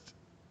just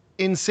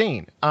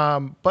insane.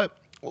 But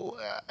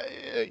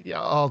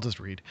yeah, I'll just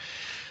read.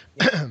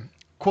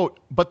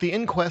 Quote, but the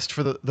inquest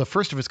for the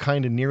first of its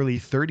kind in nearly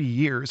 30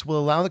 years will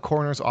allow the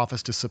coroner's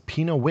office to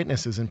subpoena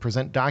witnesses and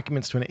present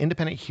documents to an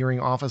independent hearing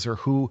officer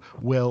who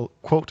will,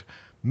 quote,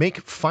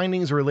 make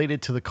findings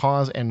related to the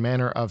cause and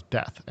manner of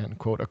death, end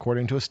quote,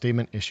 according to a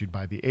statement issued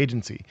by the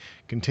agency.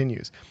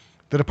 Continues.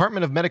 The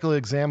Department of Medical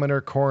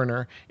Examiner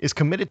Coroner is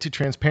committed to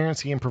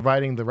transparency in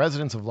providing the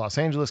residents of Los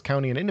Angeles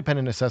County an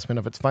independent assessment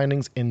of its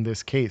findings in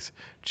this case,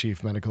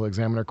 Chief Medical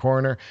Examiner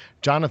Coroner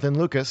Jonathan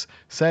Lucas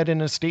said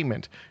in a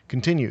statement.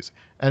 Continues,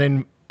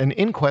 an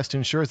inquest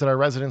ensures that our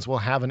residents will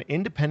have an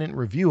independent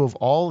review of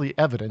all the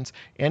evidence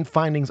and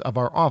findings of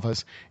our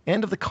office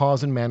and of the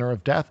cause and manner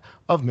of death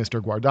of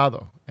Mr.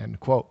 Guardado, end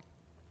quote.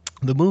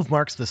 The move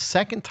marks the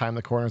second time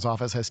the coroner's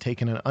office has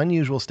taken an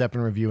unusual step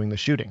in reviewing the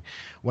shooting.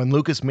 When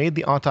Lucas made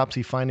the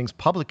autopsy findings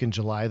public in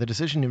July, the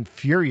decision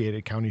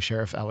infuriated County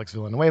Sheriff Alex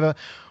Villanueva,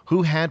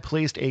 who had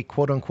placed a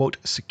quote-unquote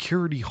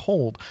security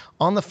hold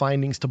on the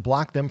findings to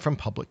block them from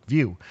public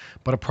view.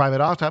 But a private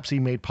autopsy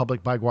made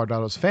public by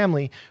Guardado's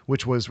family,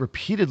 which has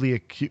repeatedly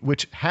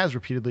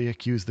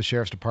accused the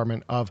sheriff's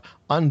department of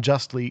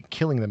unjustly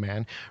killing the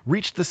man,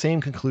 reached the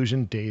same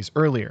conclusion days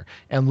earlier,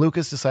 and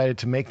Lucas decided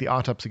to make the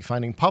autopsy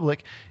finding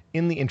public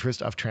in the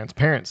interest of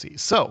transparency.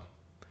 So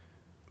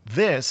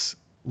this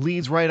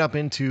leads right up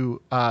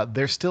into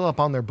they're still up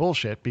on their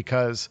bullshit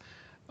because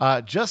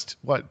just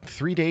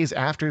 3 days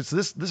after, so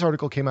this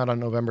article came out on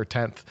November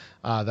 10th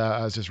that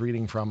I was just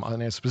reading from,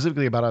 and it's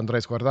specifically about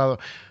Andres Guardado.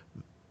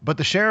 But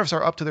the sheriffs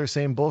are up to their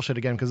same bullshit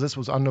again because this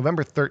was on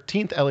November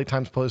 13th. LA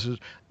Times posted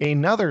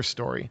another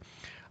story.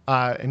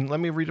 And let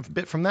me read a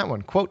bit from that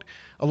one. Quote,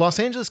 a Los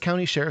Angeles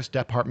County Sheriff's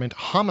Department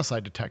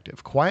homicide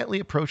detective quietly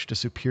approached a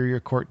Superior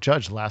Court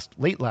judge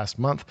late last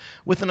month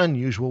with an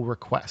unusual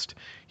request.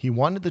 He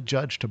wanted the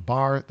judge to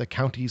bar the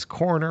county's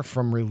coroner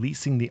from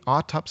releasing the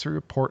autopsy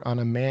report on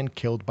a man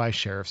killed by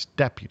sheriff's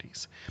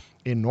deputies.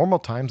 In normal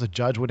times, a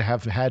judge would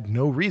have had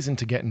no reason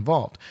to get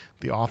involved.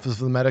 The Office of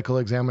the Medical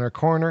Examiner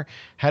Coroner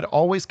had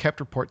always kept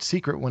reports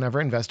secret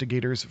whenever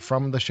investigators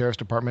from the Sheriff's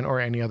Department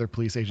or any other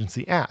police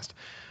agency asked.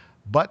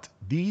 But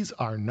these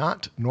are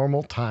not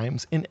normal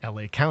times in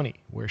LA County,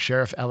 where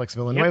Sheriff Alex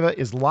Villanueva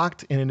is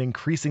locked in an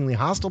increasingly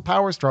hostile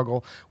power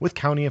struggle with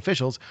county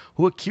officials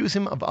who accuse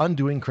him of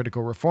undoing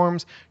critical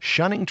reforms,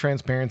 shunning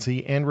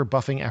transparency, and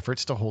rebuffing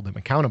efforts to hold him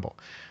accountable.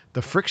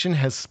 The friction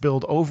has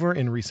spilled over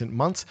in recent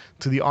months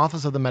to the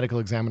Office of the Medical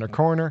Examiner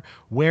Coroner,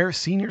 where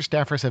senior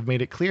staffers have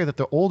made it clear that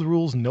the old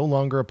rules no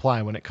longer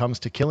apply when it comes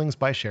to killings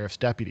by sheriff's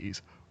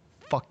deputies.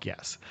 Fuck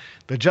yes.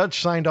 The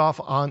judge signed off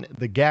on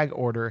the gag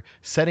order,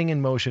 setting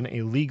in motion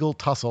a legal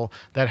tussle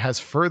that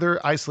has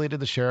further isolated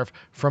the sheriff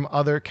from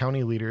other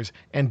county leaders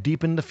and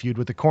deepened the feud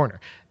with the coroner.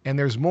 And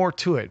there's more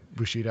to it,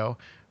 Bushido.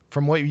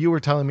 From what you were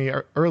telling me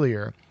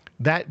earlier,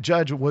 that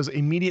judge was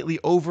immediately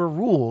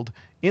overruled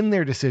in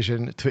their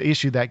decision to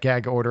issue that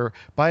gag order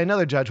by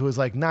another judge who was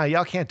like, nah,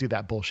 y'all can't do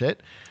that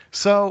bullshit.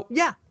 So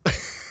yeah,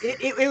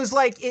 it was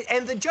like,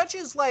 and the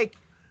judges like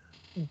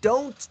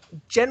don't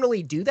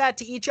generally do that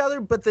to each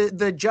other, but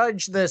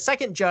the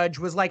second judge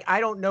was like, I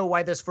don't know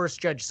why this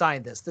first judge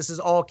signed this. This is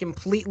all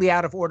completely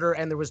out of order,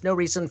 and there was no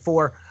reason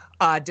for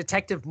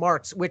Detective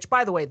Marks, which,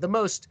 by the way, the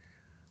most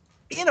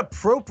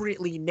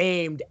inappropriately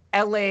named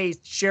LA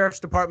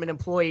Sheriff's Department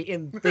employee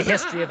in the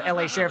history of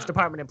LA Sheriff's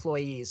Department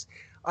employees.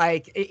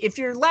 Like, if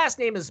your last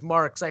name is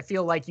Marks, I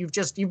feel like you've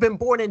been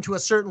born into a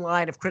certain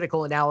line of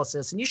critical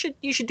analysis, and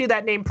you should do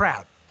that name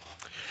proud.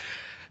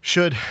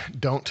 Should,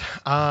 don't.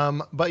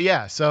 But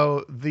yeah,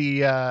 so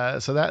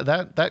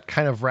that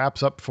kind of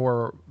wraps up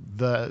for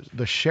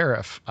the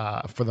sheriff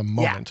for the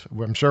moment.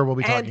 Yeah. I'm sure we'll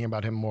be talking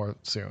about him more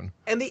soon.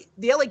 And the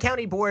LA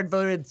County Board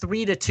voted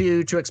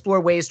 3-2 to explore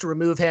ways to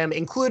remove him,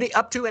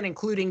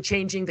 including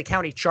changing the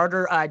county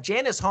charter.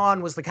 Janice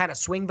Hahn was the kind of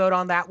swing vote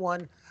on that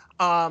one.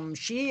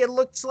 It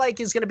looks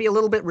like is going to be a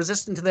little bit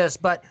resistant to this,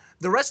 but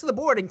the rest of the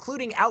board,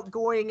 including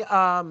outgoing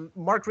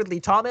Mark Ridley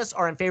Thomas,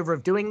 are in favor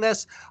of doing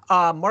this.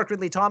 Mark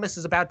Ridley Thomas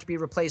is about to be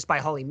replaced by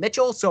Holly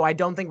Mitchell, so I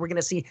don't think we're going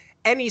to see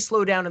any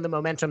slowdown in the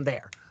momentum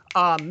there.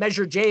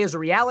 Measure J is a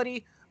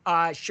reality.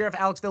 Sheriff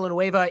Alex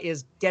Villanueva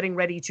is getting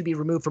ready to be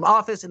removed from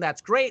office, and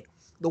that's great.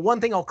 The one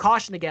thing I'll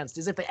caution against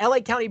is if the LA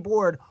County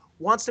Board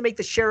wants to make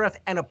the sheriff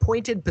an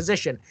appointed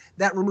position,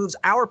 that removes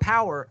our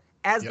power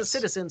as the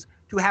citizens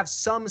to have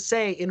some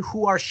say in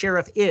who our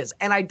sheriff is.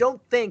 And I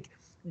don't think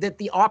that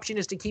the option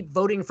is to keep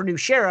voting for new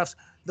sheriffs.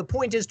 The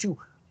point is to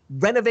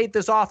renovate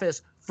this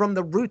office from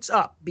the roots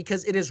up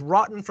because it is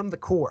rotten from the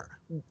core.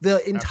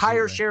 The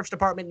entire sheriff's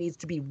department needs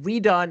to be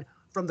redone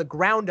from the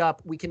ground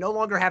up. We can no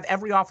longer have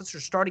every officer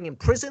starting in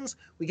prisons.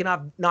 We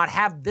cannot not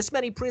have this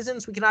many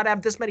prisons. We cannot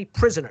have this many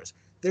prisoners.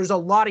 There's a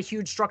lot of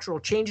huge structural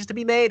changes to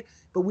be made,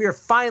 but we are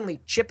finally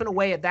chipping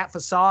away at that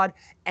facade.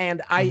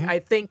 And I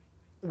think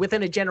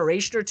within a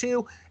generation or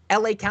two,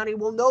 LA County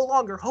will no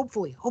longer,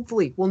 hopefully,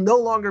 will no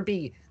longer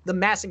be the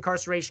mass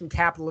incarceration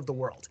capital of the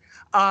world.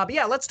 But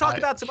yeah, let's talk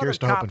about some other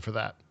cop. Hoping for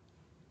that.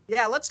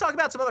 Yeah, let's talk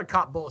about some other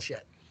cop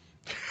bullshit.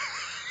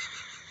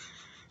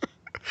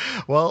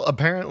 Well,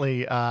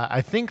 apparently,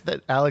 I think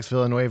that Alex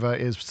Villanueva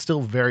is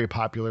still very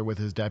popular with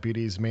his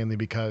deputies, mainly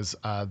because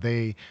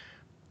they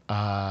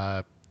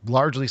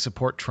largely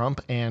support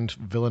Trump, and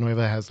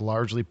Villanueva has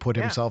largely put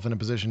himself in a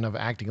position of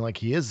acting like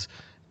he is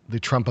the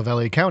Trump of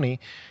LA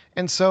County.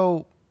 And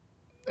so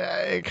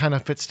it kind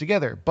of fits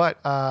together. But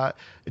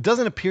it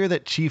doesn't appear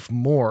that Chief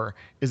Moore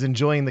is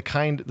enjoying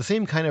the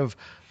same kind of,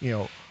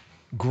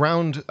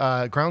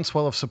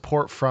 groundswell of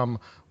support from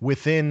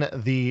within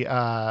the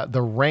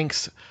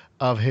ranks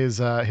of his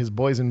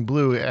boys in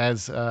blue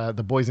as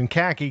the boys in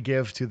khaki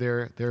give to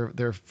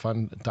their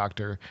fun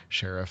Dr.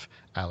 Sheriff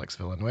Alex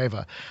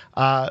Villanueva.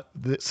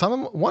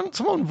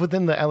 Someone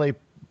within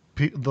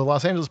the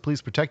Los Angeles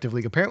Police Protective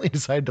League apparently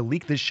decided to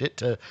leak this shit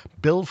to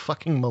Bill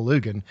fucking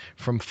Malugin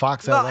from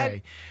Fox LA.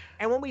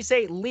 And when we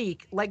say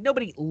leak, like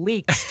nobody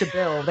leaks to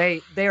Bill.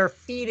 They are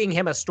feeding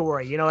him a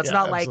story. It's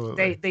not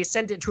absolutely. Like they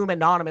sent it to him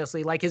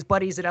anonymously. Like his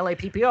buddies at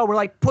LAPPO were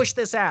like, push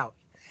this out.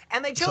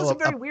 And they chose some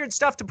very weird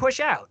stuff to push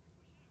out.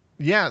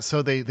 Yeah,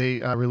 so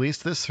they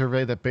released this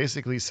survey that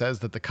basically says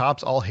that the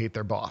cops all hate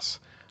their boss,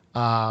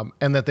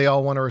 and that they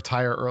all want to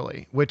retire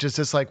early, which is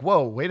just like,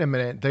 whoa, wait a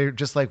minute. They're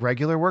just like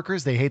regular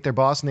workers. They hate their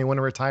boss and they want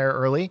to retire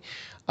early.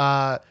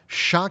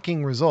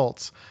 Shocking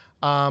results.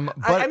 But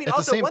I mean,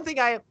 also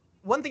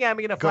one thing I'm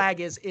going to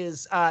flag is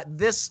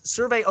this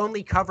survey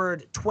only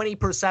covered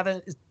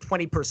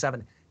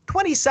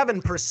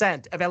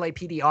 27% of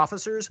LAPD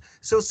officers.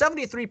 So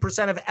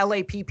 73% of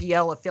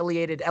LAPPL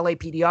affiliated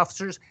LAPD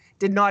officers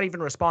did not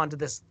even respond to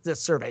this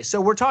survey. So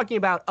we're talking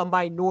about a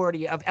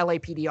minority of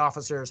LAPD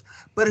officers,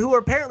 but who are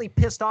apparently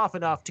pissed off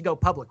enough to go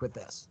public with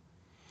this.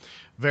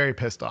 Very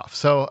pissed off.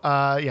 So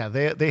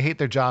they hate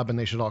their job and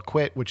they should all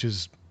quit, which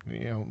is,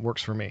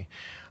 works for me.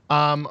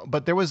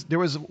 But there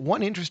was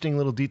one interesting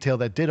little detail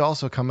that did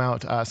also come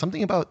out,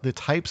 something about the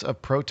types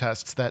of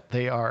protests that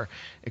they are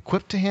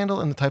equipped to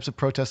handle and the types of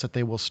protests that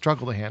they will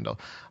struggle to handle.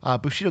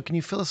 Bushido, can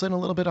you fill us in a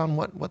little bit on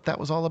what that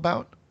was all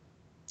about?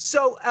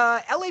 So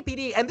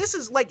LAPD, and this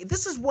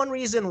is one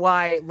reason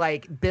why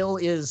Bill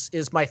is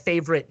my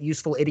favorite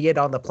useful idiot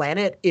on the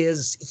planet,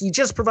 is he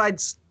just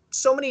provides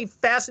so many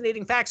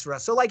fascinating facts for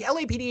us. So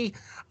LAPD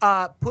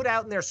put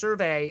out in their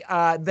survey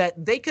that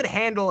they could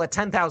handle a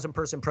 10,000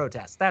 person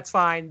protest. That's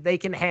fine. They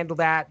can handle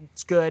that.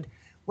 It's good.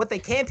 What they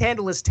can't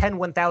handle is 10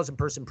 1,000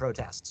 person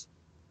protests.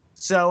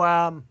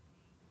 So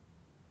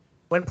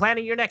when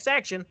planning your next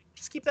action,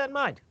 just keep that in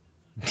mind.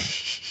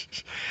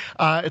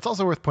 It's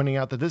also worth pointing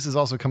out that this is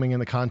also coming in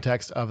the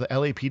context of the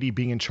LAPD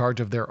being in charge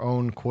of their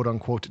own quote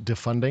unquote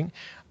defunding,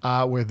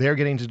 where they're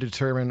getting to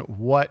determine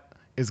what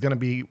is going to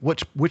be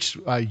which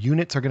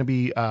units are going to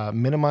be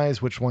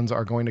minimized, which ones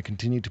are going to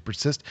continue to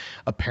persist.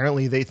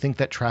 Apparently, they think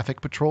that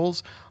traffic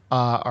patrols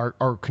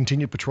or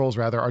continued patrols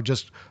rather are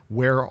just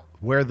where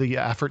the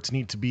efforts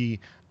need to be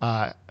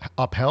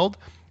upheld.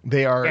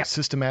 They are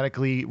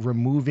systematically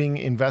removing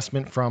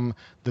investment from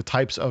the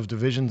types of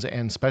divisions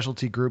and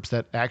specialty groups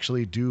that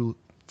actually do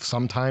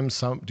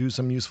sometimes do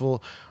some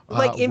useful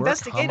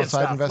investigative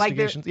stuff.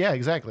 Investigations. Yeah,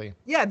 exactly.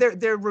 Yeah,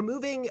 they're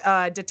removing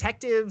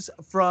detectives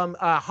from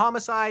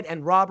homicide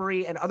and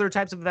robbery and other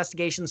types of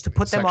investigations to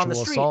put them on the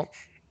street. Assault.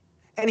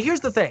 And here's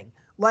the thing.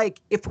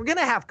 If we're going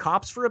to have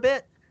cops for a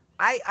bit,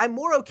 I'm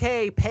more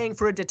okay paying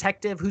for a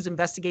detective who's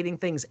investigating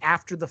things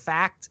after the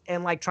fact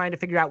and trying to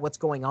figure out what's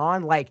going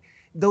on.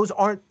 Those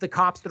aren't the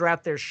cops that are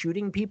out there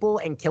shooting people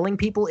and killing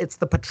people. It's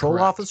the patrol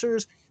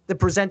officers that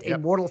present a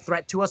mortal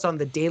threat to us on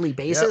the daily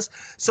basis.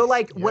 So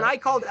when I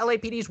called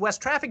LAPD's West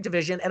Traffic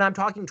Division and I'm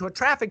talking to a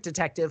traffic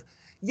detective,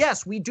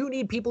 yes, we do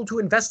need people to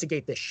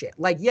investigate this shit.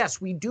 Yes,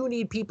 we do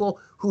need people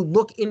who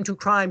look into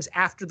crimes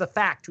after the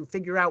fact, who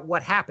figure out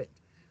what happened.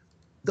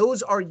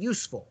 Those are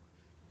useful.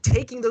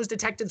 Taking those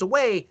detectives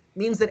away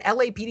means that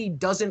LAPD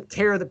doesn't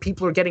care that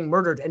people are getting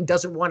murdered and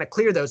doesn't want to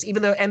clear those,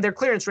 even though, and their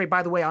clearance rate,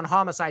 by the way, on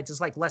homicides is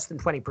less than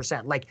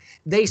 20%.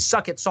 They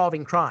suck at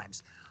solving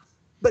crimes.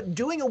 But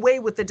doing away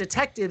with the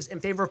detectives in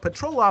favor of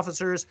patrol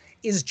officers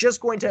is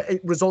just going to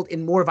result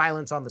in more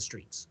violence on the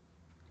streets.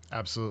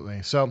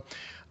 Absolutely. So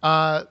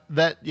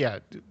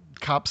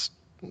cops,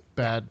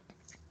 bad.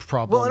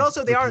 Problem. Well, and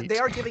also they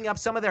are giving up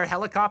some of their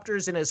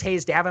helicopters, and as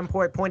Hayes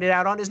Davenport pointed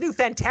out on his new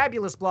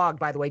fantabulous blog,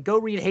 by the way, go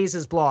read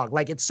Hayes's blog.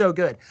 It's so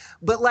good.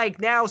 But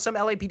now some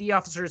LAPD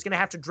officer is going to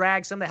have to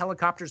drag some of the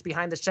helicopters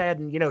behind the shed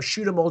and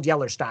shoot them Old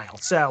Yeller style.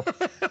 So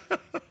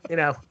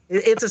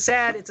it's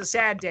a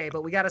sad day,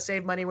 but we got to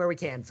save money where we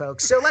can,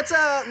 folks. So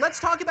let's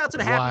talk about some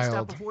happy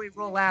stuff before we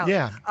roll out.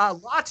 Yeah.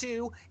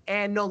 Latu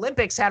and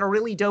Olympics had a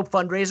really dope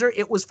fundraiser.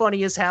 It was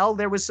funny as hell.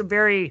 There was some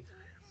very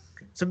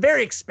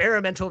very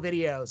experimental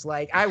videos.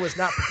 Like, I was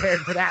not prepared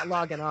for that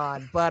logging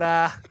on,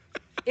 but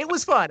it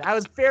was fun. I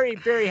was very,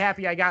 very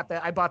happy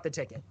I bought the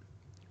ticket.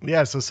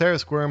 Yeah, so Sarah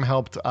Squirm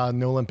helped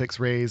No Olympics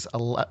raise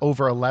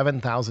over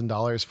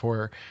 $11,000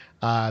 for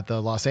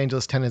the Los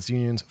Angeles Tenants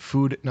Union's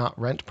Food Not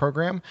Rent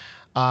program.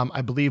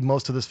 I believe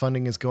most of this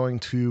funding is going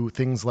to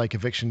things like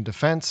eviction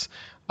defense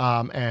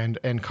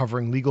and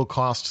covering legal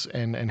costs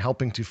and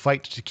helping to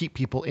fight to keep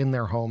people in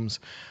their homes.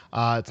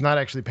 It's not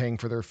actually paying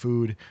for their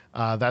food.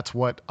 That's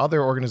what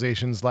other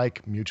organizations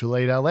like Mutual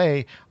Aid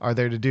LA are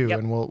there to do. Yep.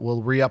 And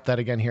we'll re-up that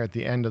again here at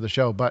the end of the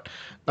show. But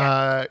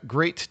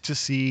great to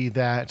see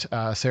that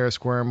Sarah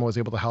Squirm was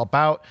able to help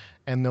out.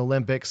 And the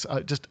Olympics,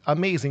 just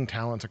amazing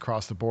talent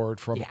across the board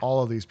from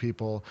all of these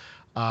people.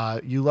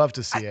 You love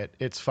to see it.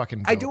 It's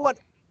fucking dope.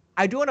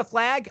 I do want to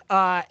flag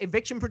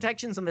eviction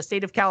protections in the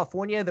state of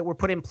California that were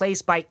put in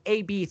place by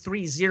AB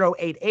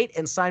 3088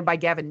 and signed by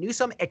Gavin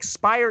Newsom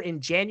expire in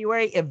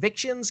January.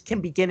 Evictions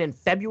can begin in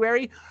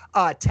February.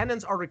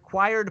 Tenants are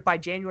required by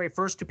January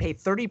 1st to pay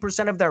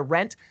 30% of their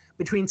rent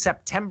between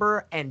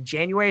September and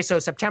January. So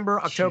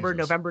September, October,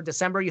 November,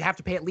 December, you have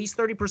to pay at least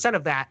 30%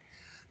 of that.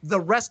 The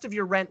rest of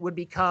your rent would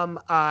be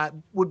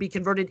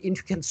converted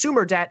into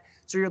consumer debt.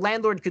 So your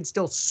landlord could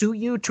still sue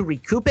you to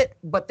recoup it,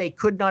 but they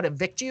could not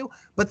evict you,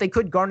 but they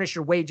could garnish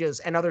your wages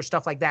and other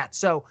stuff like that.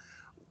 So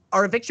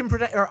our eviction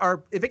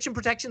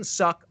protections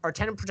suck. Our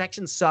tenant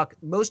protections suck.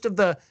 Most of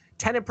the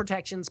tenant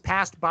protections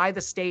passed by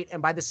the state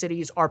and by the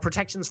cities are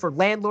protections for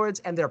landlords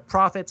and their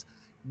profits,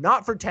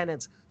 not for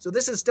tenants. So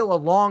this is still a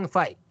long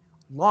fight.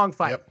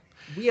 Yep.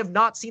 We have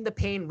not seen the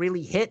pain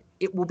really hit.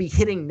 It will be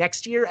hitting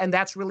next year, and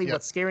that's really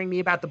what's scaring me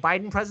about the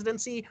Biden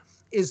presidency,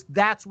 is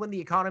that's when the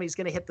economy is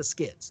going to hit the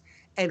skids.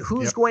 And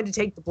who's going to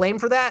take the blame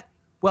for that?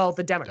 Well,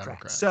 the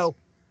Democrats. So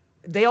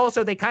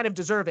they kind of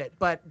deserve it,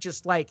 but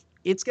just like,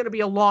 it's going to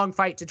be a long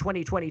fight to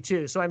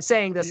 2022. So I'm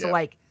saying this to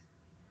like,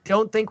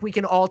 don't think we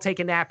can all take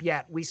a nap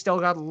yet. We still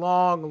got a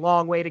long,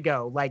 long way to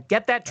go. Like,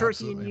 get that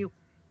turkey in you,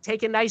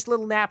 take a nice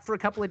little nap for a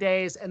couple of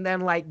days, and then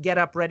like get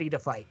up ready to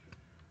fight.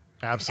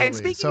 Absolutely. And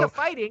speaking of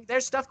fighting,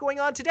 there's stuff going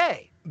on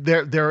today.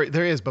 There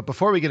is, but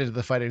before we get into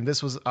the fighting,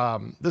 this was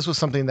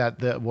something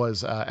that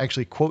was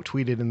actually quote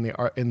tweeted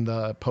in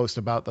the post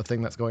about the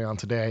thing that's going on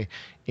today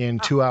in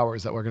 2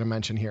 hours that we're going to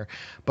mention here.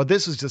 But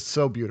this is just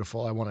so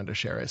beautiful. I wanted to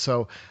share it.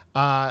 So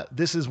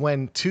this is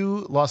when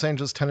two Los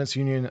Angeles Tenants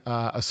Union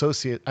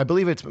associate, I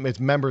believe it's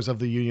members of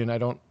the union. I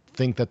don't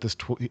think that this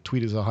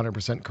tweet is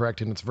 100%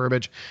 correct in its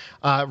verbiage,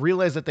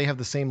 realized that they have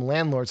the same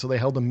landlord, so they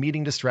held a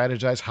meeting to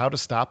strategize how to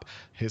stop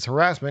his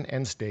harassment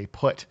and stay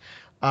put.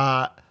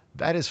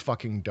 That is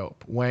fucking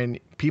dope. When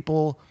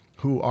people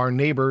who are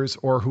neighbors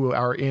or who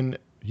are in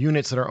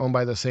units that are owned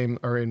by the same,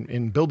 or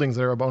in buildings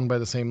that are owned by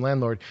the same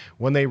landlord,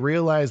 when they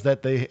realize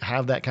that they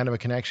have that kind of a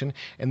connection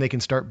and they can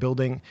start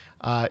building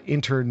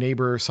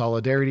inter-neighbor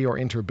solidarity or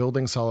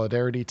inter-building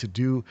solidarity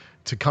to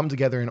come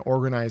together and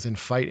organize and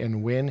fight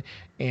and win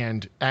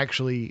and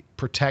actually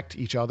protect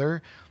each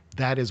other,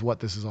 that is what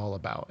this is all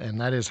about.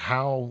 And that is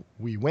how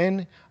we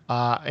win.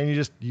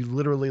 And you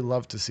literally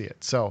love to see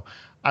it. So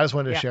I just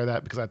wanted to share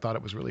that because I thought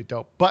it was really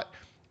dope. But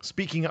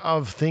speaking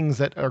of things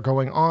that are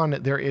going on,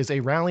 there is a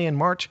rally and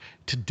march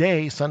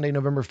today, Sunday,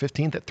 November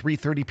 15th at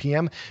 3:30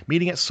 p.m.,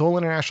 meeting at Seoul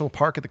International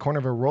Park at the corner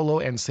of Arroyo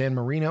and San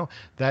Marino.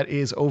 That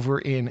is over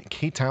in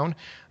K-Town.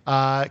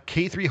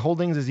 K3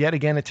 Holdings is yet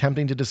again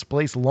attempting to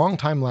displace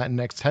longtime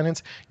Latinx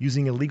tenants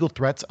using illegal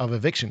threats of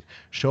eviction.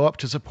 Show up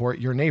to support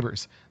your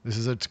neighbors. This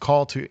is a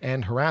call to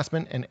end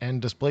harassment and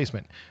end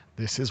displacement.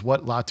 This is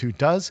what Latu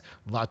does.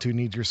 Latu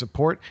needs your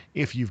support.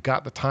 If you've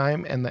got the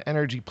time and the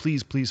energy,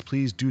 please, please,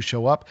 please do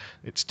show up.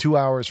 It's 2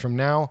 hours from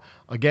now,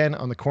 again,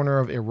 on the corner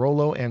of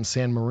Arroyo and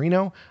San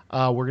Marino.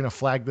 We're going to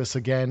flag this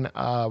again,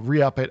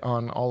 re-up it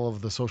on all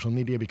of the social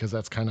media because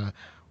that's kind of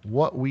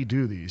what we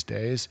do these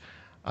days.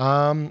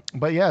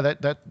 But yeah,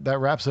 that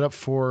wraps it up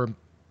for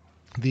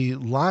the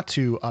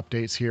Latu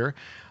updates here.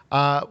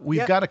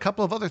 We've got a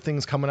couple of other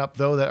things coming up,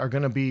 though, that are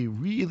going to be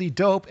really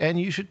dope,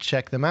 and you should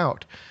check them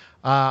out.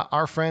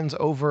 Our friends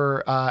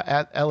over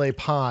at LA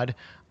Pod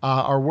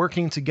are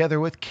working together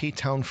with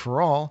K-Town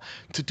for All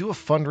to do a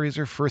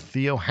fundraiser for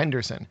Theo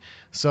Henderson.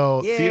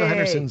 So Yay. Theo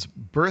Henderson's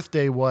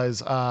birthday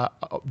was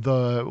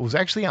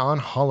actually on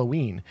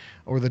Halloween,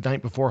 or the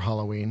night before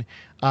Halloween.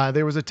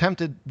 There was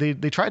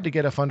they tried to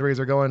get a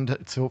fundraiser going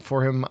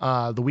for him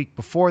the week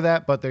before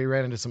that, but they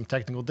ran into some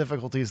technical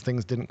difficulties.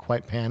 Things didn't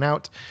quite pan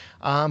out.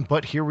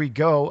 But here we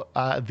go.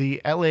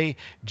 The LA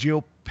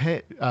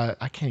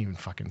I can't even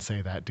fucking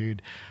say that,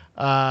 dude.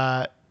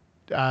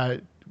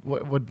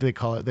 What do they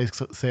call it? They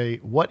say,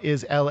 what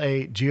is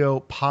LA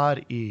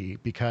Geopod-E?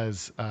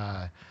 Because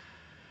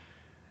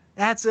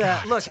that's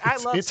look, I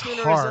love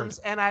spoonerisms,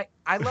 and I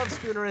love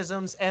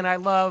spoonerisms, and I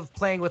love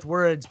playing with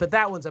words, but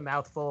that one's a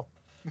mouthful.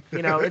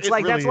 You know, it's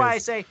like, really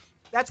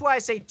that's why I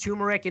say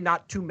turmeric and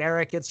not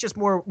turmeric. It's just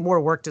more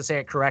work to say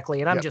it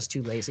correctly, and I'm just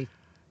too lazy.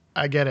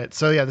 I get it.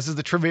 So yeah, this is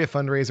the trivia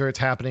fundraiser. It's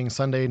happening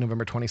Sunday,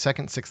 November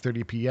 22nd,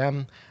 6:30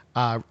 p.m.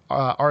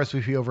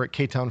 RSVP over at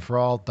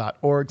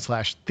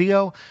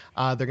ktownforall.org/Theo.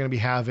 They're going to be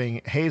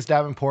having Hayes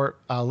Davenport,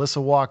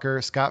 Alyssa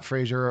Walker, Scott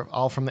Frazier,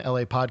 all from the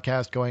LA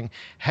podcast, going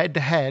head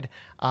to head,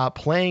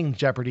 playing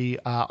Jeopardy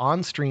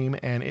on stream,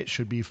 and it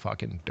should be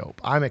fucking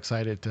dope. I'm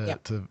excited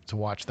to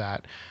watch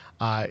that.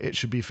 It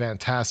should be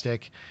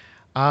fantastic.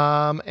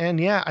 And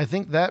yeah, I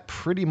think that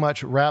pretty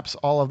much wraps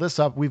all of this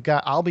up.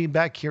 I'll be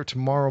back here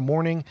tomorrow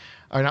morning,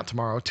 or not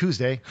tomorrow,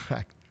 Tuesday.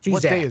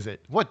 What day is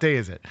it?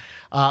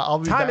 I'll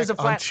be back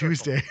on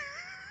Tuesday.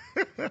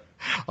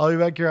 I'll be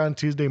back here on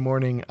Tuesday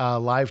morning,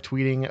 live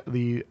tweeting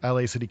the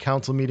LA City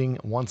Council meeting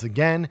once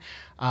again.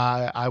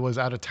 I was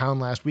out of town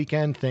last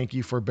weekend. Thank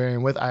you for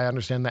bearing with. I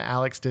understand that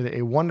Alex did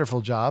a wonderful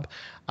job.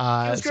 It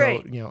was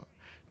great. So,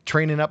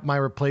 training up my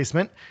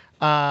replacement.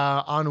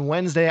 On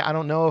Wednesday, I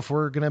don't know if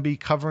we're going to be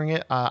covering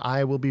it.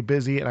 I will be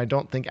busy, and I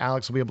don't think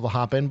Alex will be able to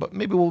hop in, but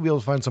maybe we'll be able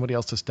to find somebody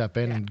else to step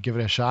in and give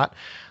it a shot.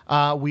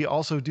 We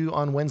also do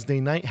on Wednesday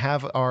night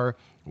have our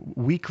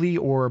weekly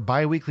or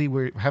bi-weekly,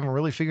 we haven't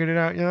really figured it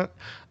out yet,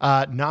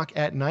 Knock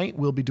at Night.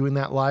 We'll be doing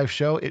that live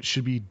show. It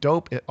should be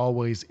dope. It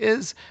always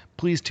is.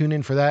 Please tune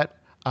in for that.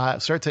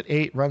 Starts at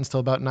 8, runs till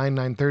about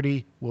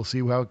 9:30. We'll see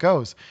how it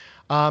goes.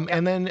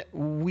 And then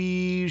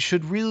we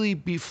should really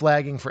be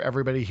flagging for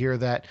everybody here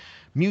that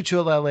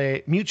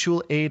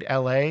Mutual Aid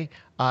LA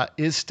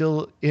is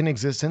still in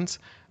existence.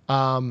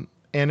 And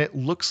it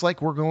looks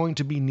like we're going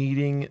to be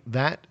needing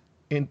that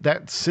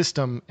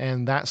system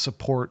and that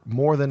support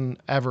more than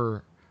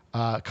ever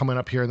coming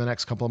up here in the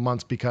next couple of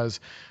months, because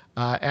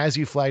as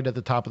you flagged at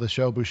the top of the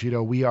show,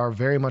 Bushido, we are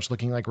very much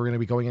looking like we're going to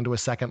be going into a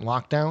second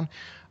lockdown.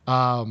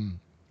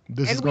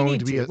 This is going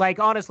to be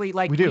honestly,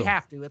 we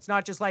have to. It's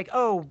not just like,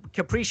 oh,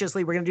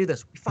 capriciously we're going to do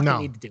this. We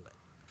fucking need to do it.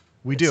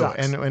 We do.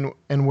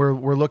 And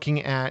we're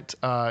looking at,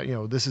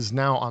 this is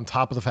now on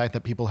top of the fact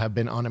that people have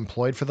been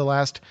unemployed for the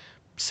last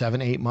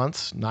 7, 8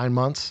 months, 9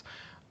 months.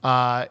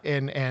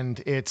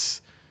 And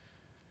it's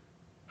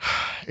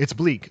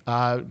bleak.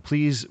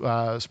 Please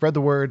spread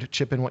the word,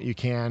 chip in what you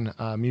can.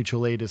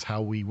 Mutual aid is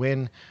how we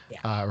win,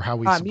 or how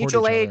we support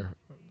Mutual each aid. other.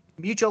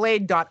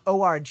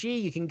 Mutualaid.org.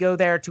 You can go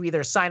there to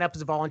either sign up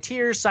as a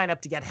volunteer, sign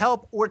up to get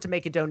help, or to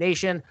make a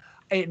donation.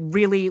 It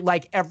really,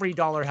 every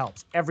dollar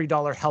helps. Every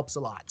dollar helps a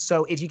lot.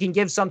 So if you can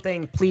give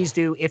something, please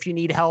do. If you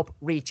need help,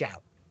 reach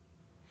out.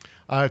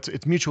 It's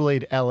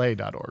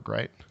mutualaidla.org,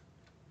 right?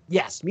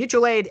 Yes,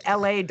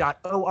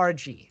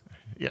 mutualaidla.org.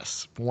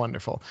 Yes,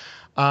 wonderful.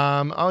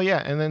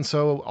 And then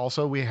so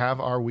also we have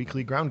our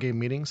weekly ground game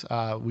meetings.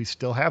 We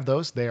still have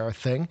those. They are a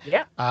thing.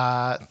 Yeah.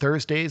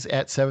 Thursdays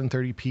at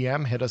 7:30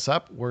 p.m. Hit us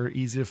up. We're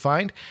easy to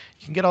find.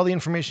 You can get all the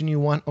information you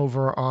want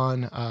over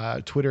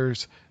on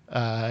Twitter's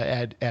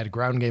at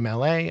Ground Game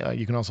LA.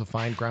 You can also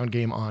find Ground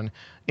Game on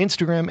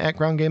Instagram at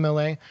Ground Game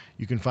LA.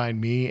 You can find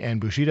me and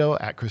Bushido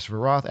at Christopher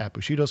Roth at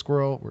Bushido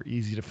Squirrel. We're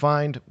easy to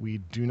find. We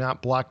do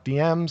not block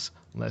DMs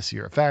unless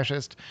you're a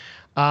fascist.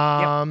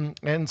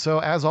 And so,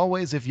 as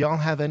always, if y'all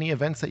have any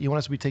events that you want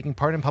us to be taking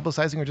part in,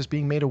 publicizing, or just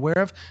being made aware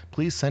of,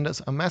 please send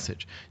us a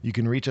message. You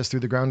can reach us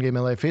through the Ground Game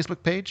LA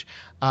Facebook page,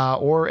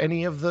 or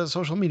any of the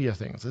social media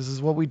things. This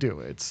is what we do.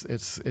 It's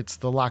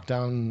the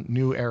lockdown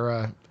new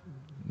era,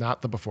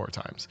 not the before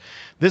times.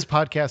 This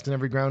podcast and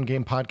every Ground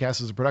Game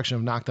podcast is a production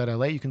of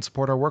Knock.LA. You can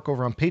support our work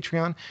over on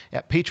Patreon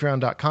at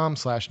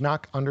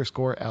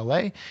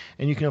patreon.com/knock_LA.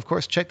 And you can, of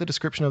course, check the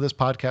description of this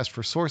podcast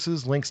for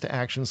sources, links to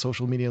actions,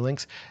 social media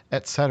links,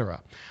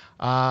 etc.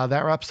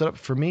 That wraps it up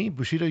for me.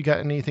 Bushido, you got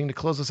anything to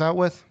close us out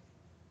with?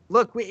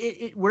 Look,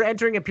 we're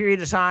entering a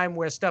period of time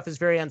where stuff is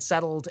very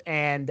unsettled,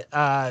 and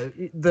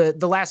the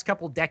last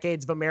couple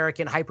decades of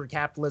American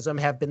hypercapitalism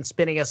have been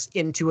spinning us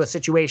into a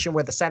situation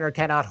where the center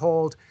cannot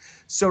hold.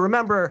 So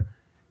remember,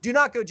 do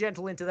not go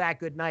gentle into that.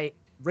 Good night.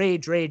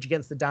 Rage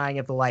against the dying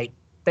of the light.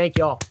 Thank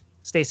you all.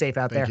 Stay safe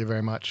out there. Thank you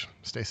very much.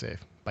 Stay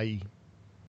safe. Bye.